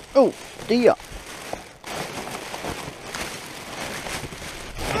 Oh dear.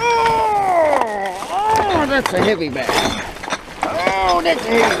 Oh, that's a heavy bag. Oh, that's a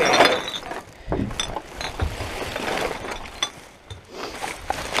heavy bag.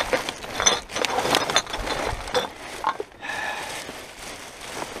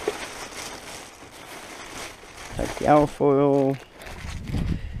 Take the alfoil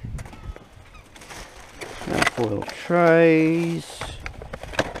trays.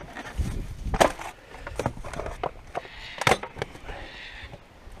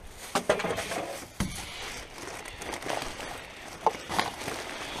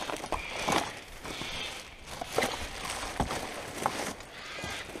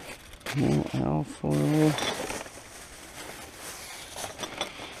 More alfoil.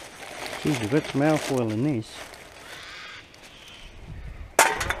 Geez, we've got some alfoil in this.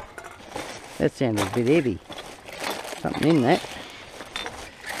 That sounded a bit heavy. Something in that.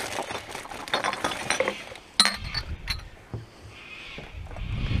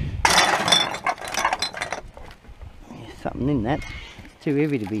 Yeah, something in that. It's too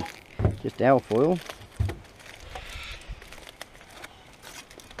heavy to be just alfoil.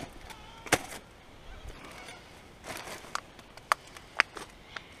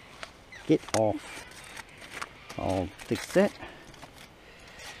 Get off. I'll fix that.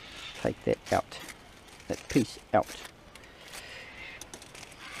 Take that out. That piece out.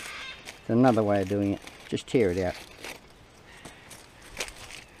 It's another way of doing it. Just tear it out.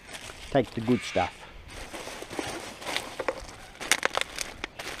 Take the good stuff.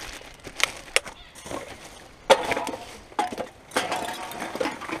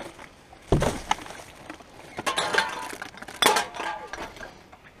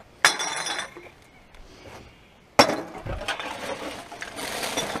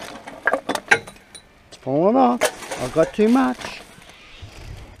 Falling off. I've got too much.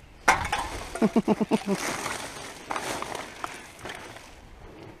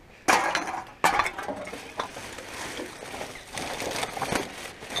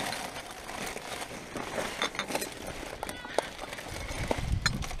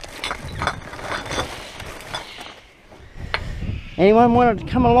 Anyone wanted to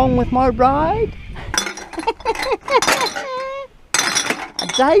come along with my ride? A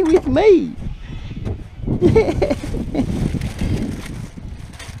day with me.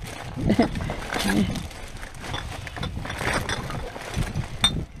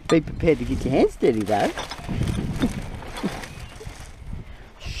 Be prepared to get your hands dirty though.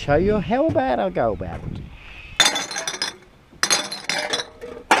 Show you how bad I'll go about it.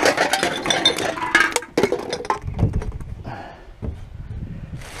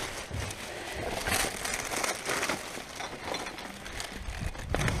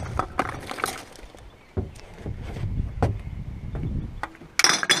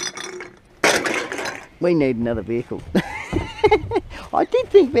 We need another vehicle. I did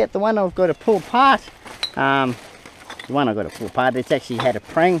think about the one I've got to pull apart. The one I've got to pull apart, it's actually had a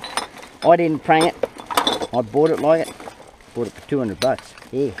prang. I didn't prang it. I bought it like it. Bought it for 200 bucks.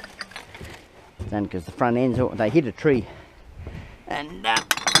 Yeah. Done because the front ends, they hit a tree. And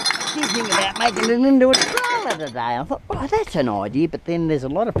thinking about making it into a trailer today. I thought, oh, that's an idea, but then there's a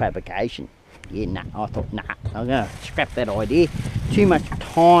lot of fabrication. Yeah, nah, I thought, nah, I'm going to scrap that idea. Too much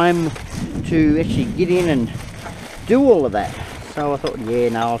time to actually get in and do all of that. So I thought, yeah,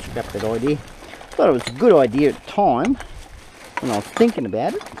 no, I'll scrap that idea. Thought it was a good idea at the time when I was thinking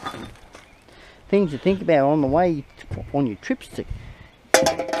about it. Things to think about on the way on your trips to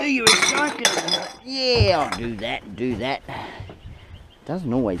do your recycling. Yeah, I'll do that and do that.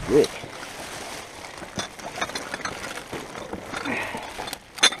 Doesn't always work.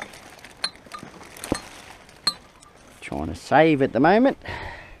 Trying to save at the moment.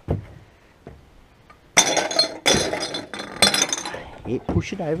 Yeah,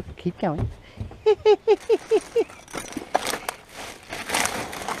 push it over, keep going.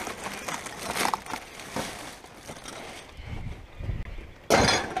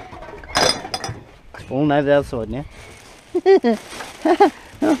 falling over the other side now.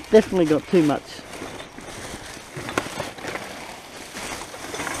 Oh, definitely got too much.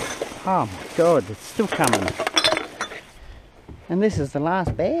 Oh my God, it's still coming. And this is the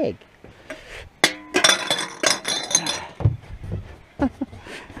last bag.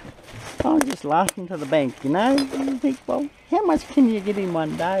 I'm just laughing to the bank, you know. You think, well, how much can you get in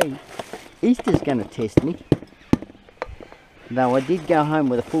one day? Easter's going to test me. Though I did go home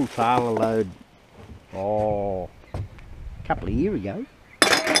with a full trailer load, a couple of years ago.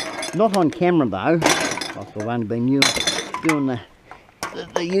 Not on camera though. Like I've only been doing the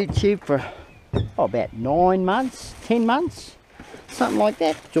YouTube for about 9 months, 10 months, something like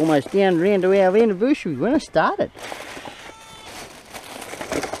that. It's almost down around to our anniversary when I started.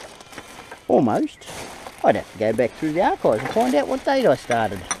 Almost. I'd have to go back through the archives and find out what date I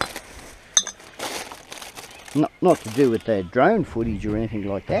started. Not to do with the drone footage or anything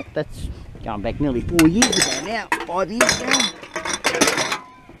like that. That's going back nearly 4 years ago now, 5 years ago.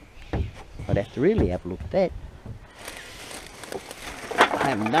 I'd have to really have a look at that. I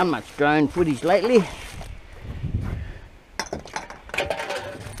haven't done much drone footage lately.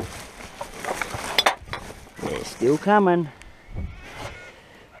 They're still coming.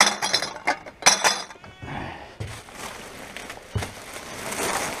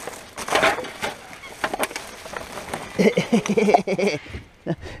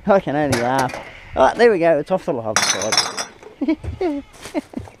 I can only laugh. Oh, there we go, it's off the other side.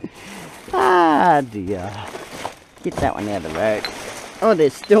 Ah dear. Get that one out of the road. Oh,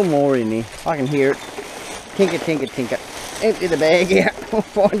 there's still more in there. I can hear it. Tinker, tinker, tinker. Empty the bag out. I'll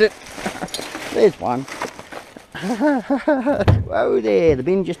find it. There's one. Whoa there, the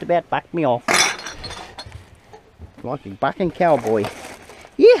bin just about bucked me off. Like a bucking cowboy.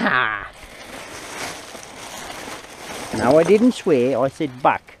 Yeehaw! No, I didn't swear. I said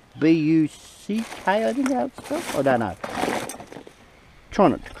buck. B-U-C-K, I think that's spelled. I don't know. Try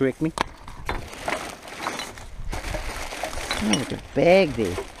not to correct me. Oh, look at the bag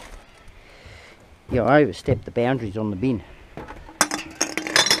there. Yeah, I overstepped the boundaries on the bin.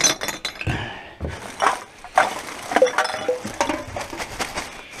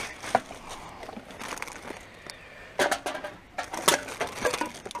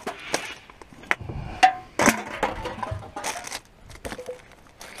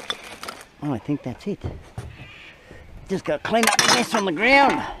 Oh, I think that's it. Just got to clean up the mess on the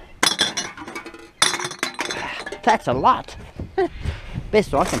ground. That's a lot.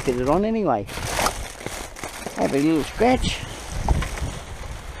 Best I can fit it on anyway. Have a little scratch.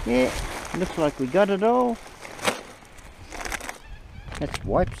 Yeah, looks like we got it all. That's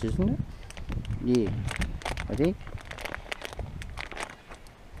wipes, isn't it? Yeah, I think.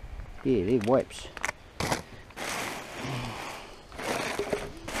 Yeah, they're wipes.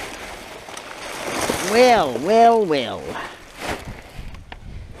 Well, well, well.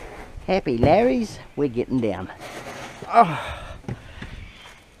 Happy Larrys, we're getting down. Oh,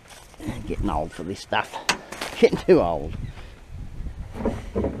 getting old for this stuff. Getting too old.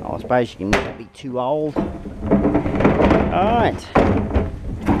 Oh, I suppose you can never be too old. Alright.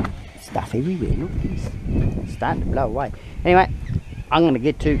 Stuff everywhere, look, it's starting to blow away. Anyway, I'm going to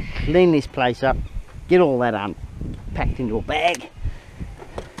get to clean this place up, get all that packed into a bag.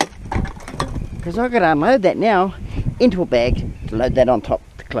 Because I've got to unload that now into a bag to load that on top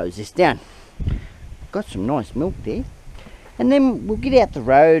to close this down. Got some nice milk there. And then we'll get out the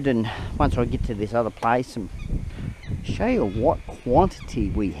road, and once I get to this other place and show you what quantity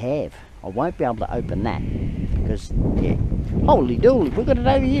we have. I won't be able to open that because, yeah, holy dooly, we've got it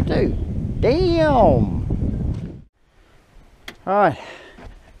over here too. Damn! Alright,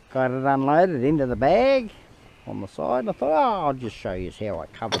 got it unloaded into the bag on the side. I thought, oh, I'll just show you how I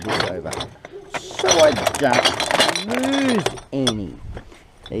cover this over so I don't lose any.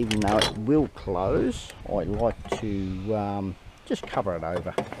 Even though it will close, I like to just cover it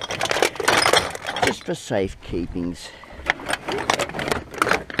over, just for safekeepings.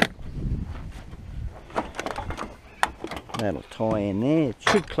 That'll tie in there. It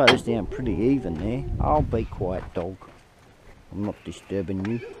should close down pretty even there. I'll be quiet, dog. I'm not disturbing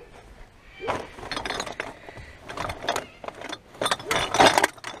you.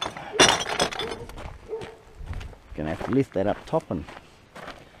 Gonna have to lift that up top and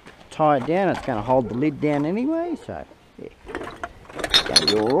tie it down. It's going to hold the lid down anyway, so yeah, it's going to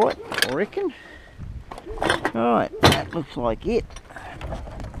be alright, I reckon. Alright, that looks like it.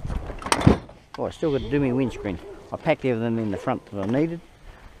 Oh, I still got to do my windscreen. I packed everything in the front that I needed,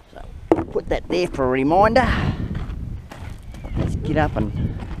 so put that there for a reminder. Let's get up, and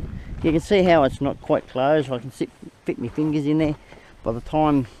you can see how it's not quite closed. I can fit my fingers in there. By the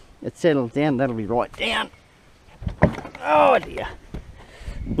time it settles down, that'll be right down. Oh dear.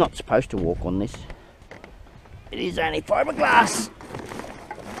 Not supposed to walk on this. It is only fiberglass.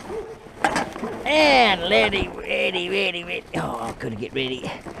 And ready. Oh, I've got to get ready.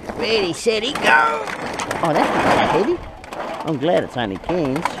 Ready, steady, go. Oh, that's not that heavy. I'm glad it's only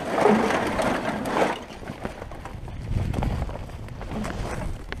cans.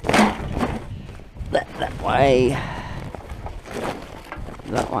 That way.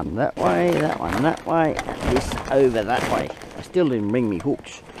 That one that way, that one that way, and this over that way. I still didn't bring me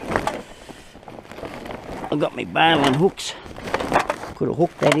hooks. I got me baling hooks. Could have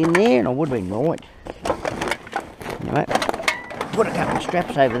hooked that in there and I would have been right. Anyway, put a couple of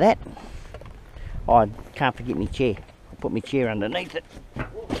straps over that. Oh, I can't forget my chair. I put my chair underneath it.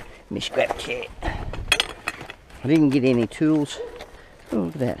 My scrap chair. I didn't get any tools. Oh,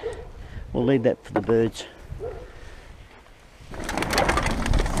 look at that. We'll leave that for the birds.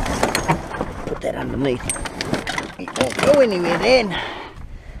 Put that underneath. It won't go anywhere then.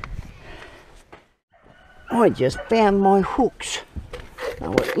 I just found my hooks. I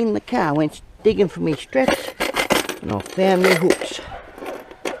was in the car, went digging for my straps, and I found my hooks.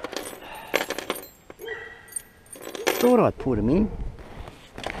 Thought I'd put them in.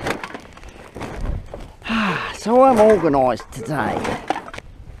 So I'm organised today.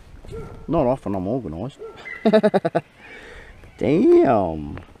 Not often I'm organised.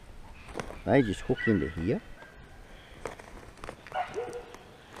 Damn. They just hook into here.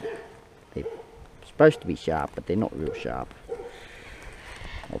 They're supposed to be sharp, but they're not real sharp.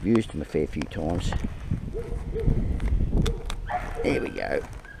 I've used them a fair few times. There we go.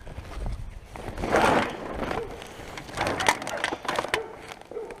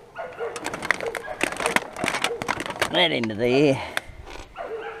 That into there.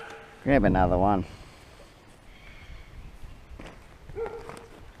 Grab another one.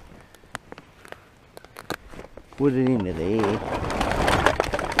 Put it into there.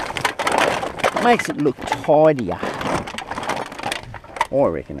 Makes it look tidier. I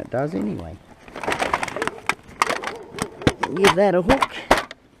reckon it does anyway. Give that a hook.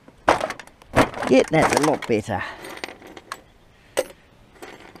 Yeah, that's a lot better.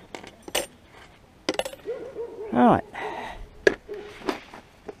 Alright.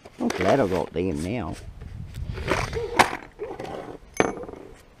 I'm glad I got them now.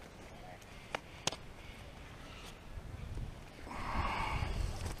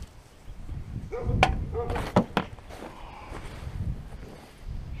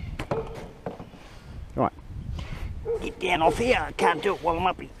 Right. Get down off here. I can't do it while I'm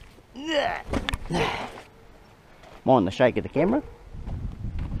up here. Mind the shake of the camera.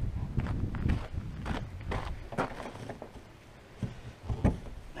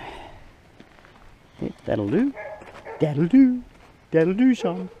 Yep, that'll do. That'll do. That'll do,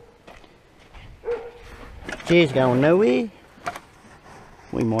 son. Chair's going nowhere.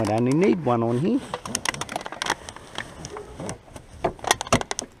 We might only need one on here.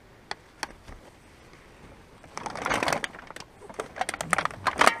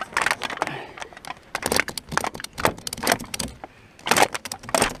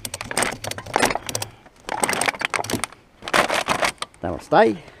 That'll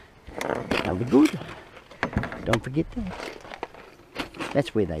stay. That'll be good. Don't forget that.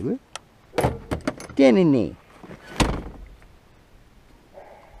 That's where they were. Down in there.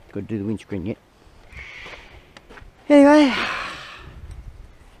 Got to do the windscreen yet. Anyway,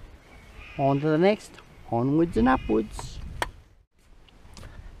 on to the next. Onwards and upwards.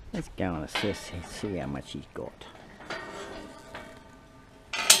 Let's go and assess and see how much he's got.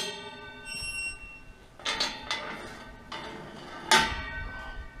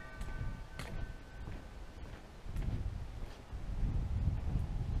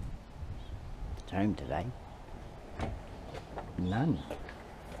 It's home today. None.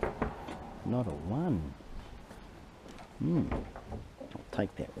 Not a one. I'll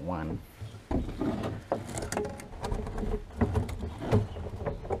take that one.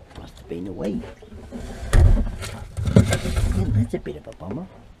 Must have been away. Yeah, that's a bit of a bummer.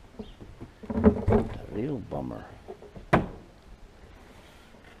 A real bummer.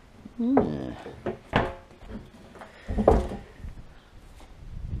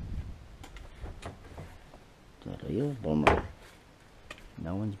 It's a real bummer.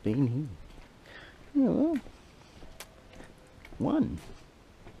 No one's been here. Yeah, well, one.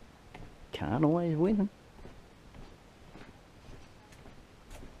 Can't always win them.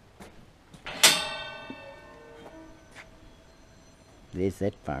 There's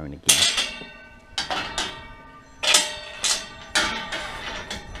that phone again.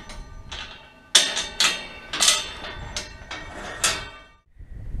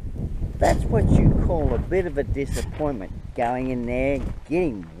 that's what you call a bit of a disappointment, going in there,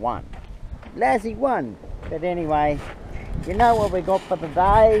 getting one. Lousy one. But anyway, you know what we got for the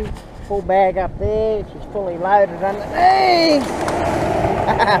day. Full bag up there, she's fully loaded underneath.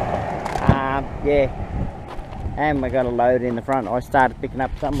 Yeah, and we got a load in the front. I started picking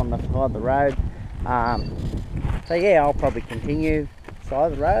up some on the side of the road. So yeah, I'll probably continue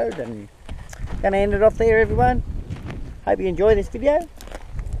side of the road and gonna end it off there, everyone. Hope you enjoy this video.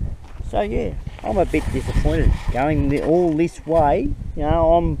 So yeah, I'm a bit disappointed going all this way. You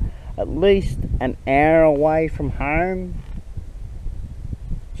know, I'm at least an hour away from home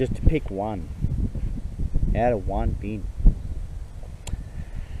just to pick one out of one bin.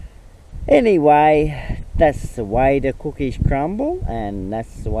 Anyway, that's the way the cookies crumble, and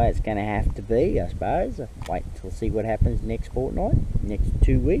that's the way it's going to have to be, I suppose. I'll wait till see what happens next fortnight, next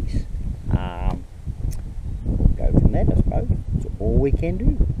 2 weeks. We'll go from that, I suppose. That's all we can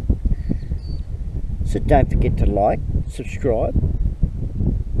do. So don't forget to like, subscribe,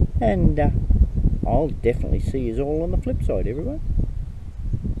 and I'll definitely see you all on the flip side, everyone.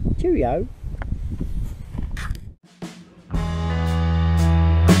 Cheerio.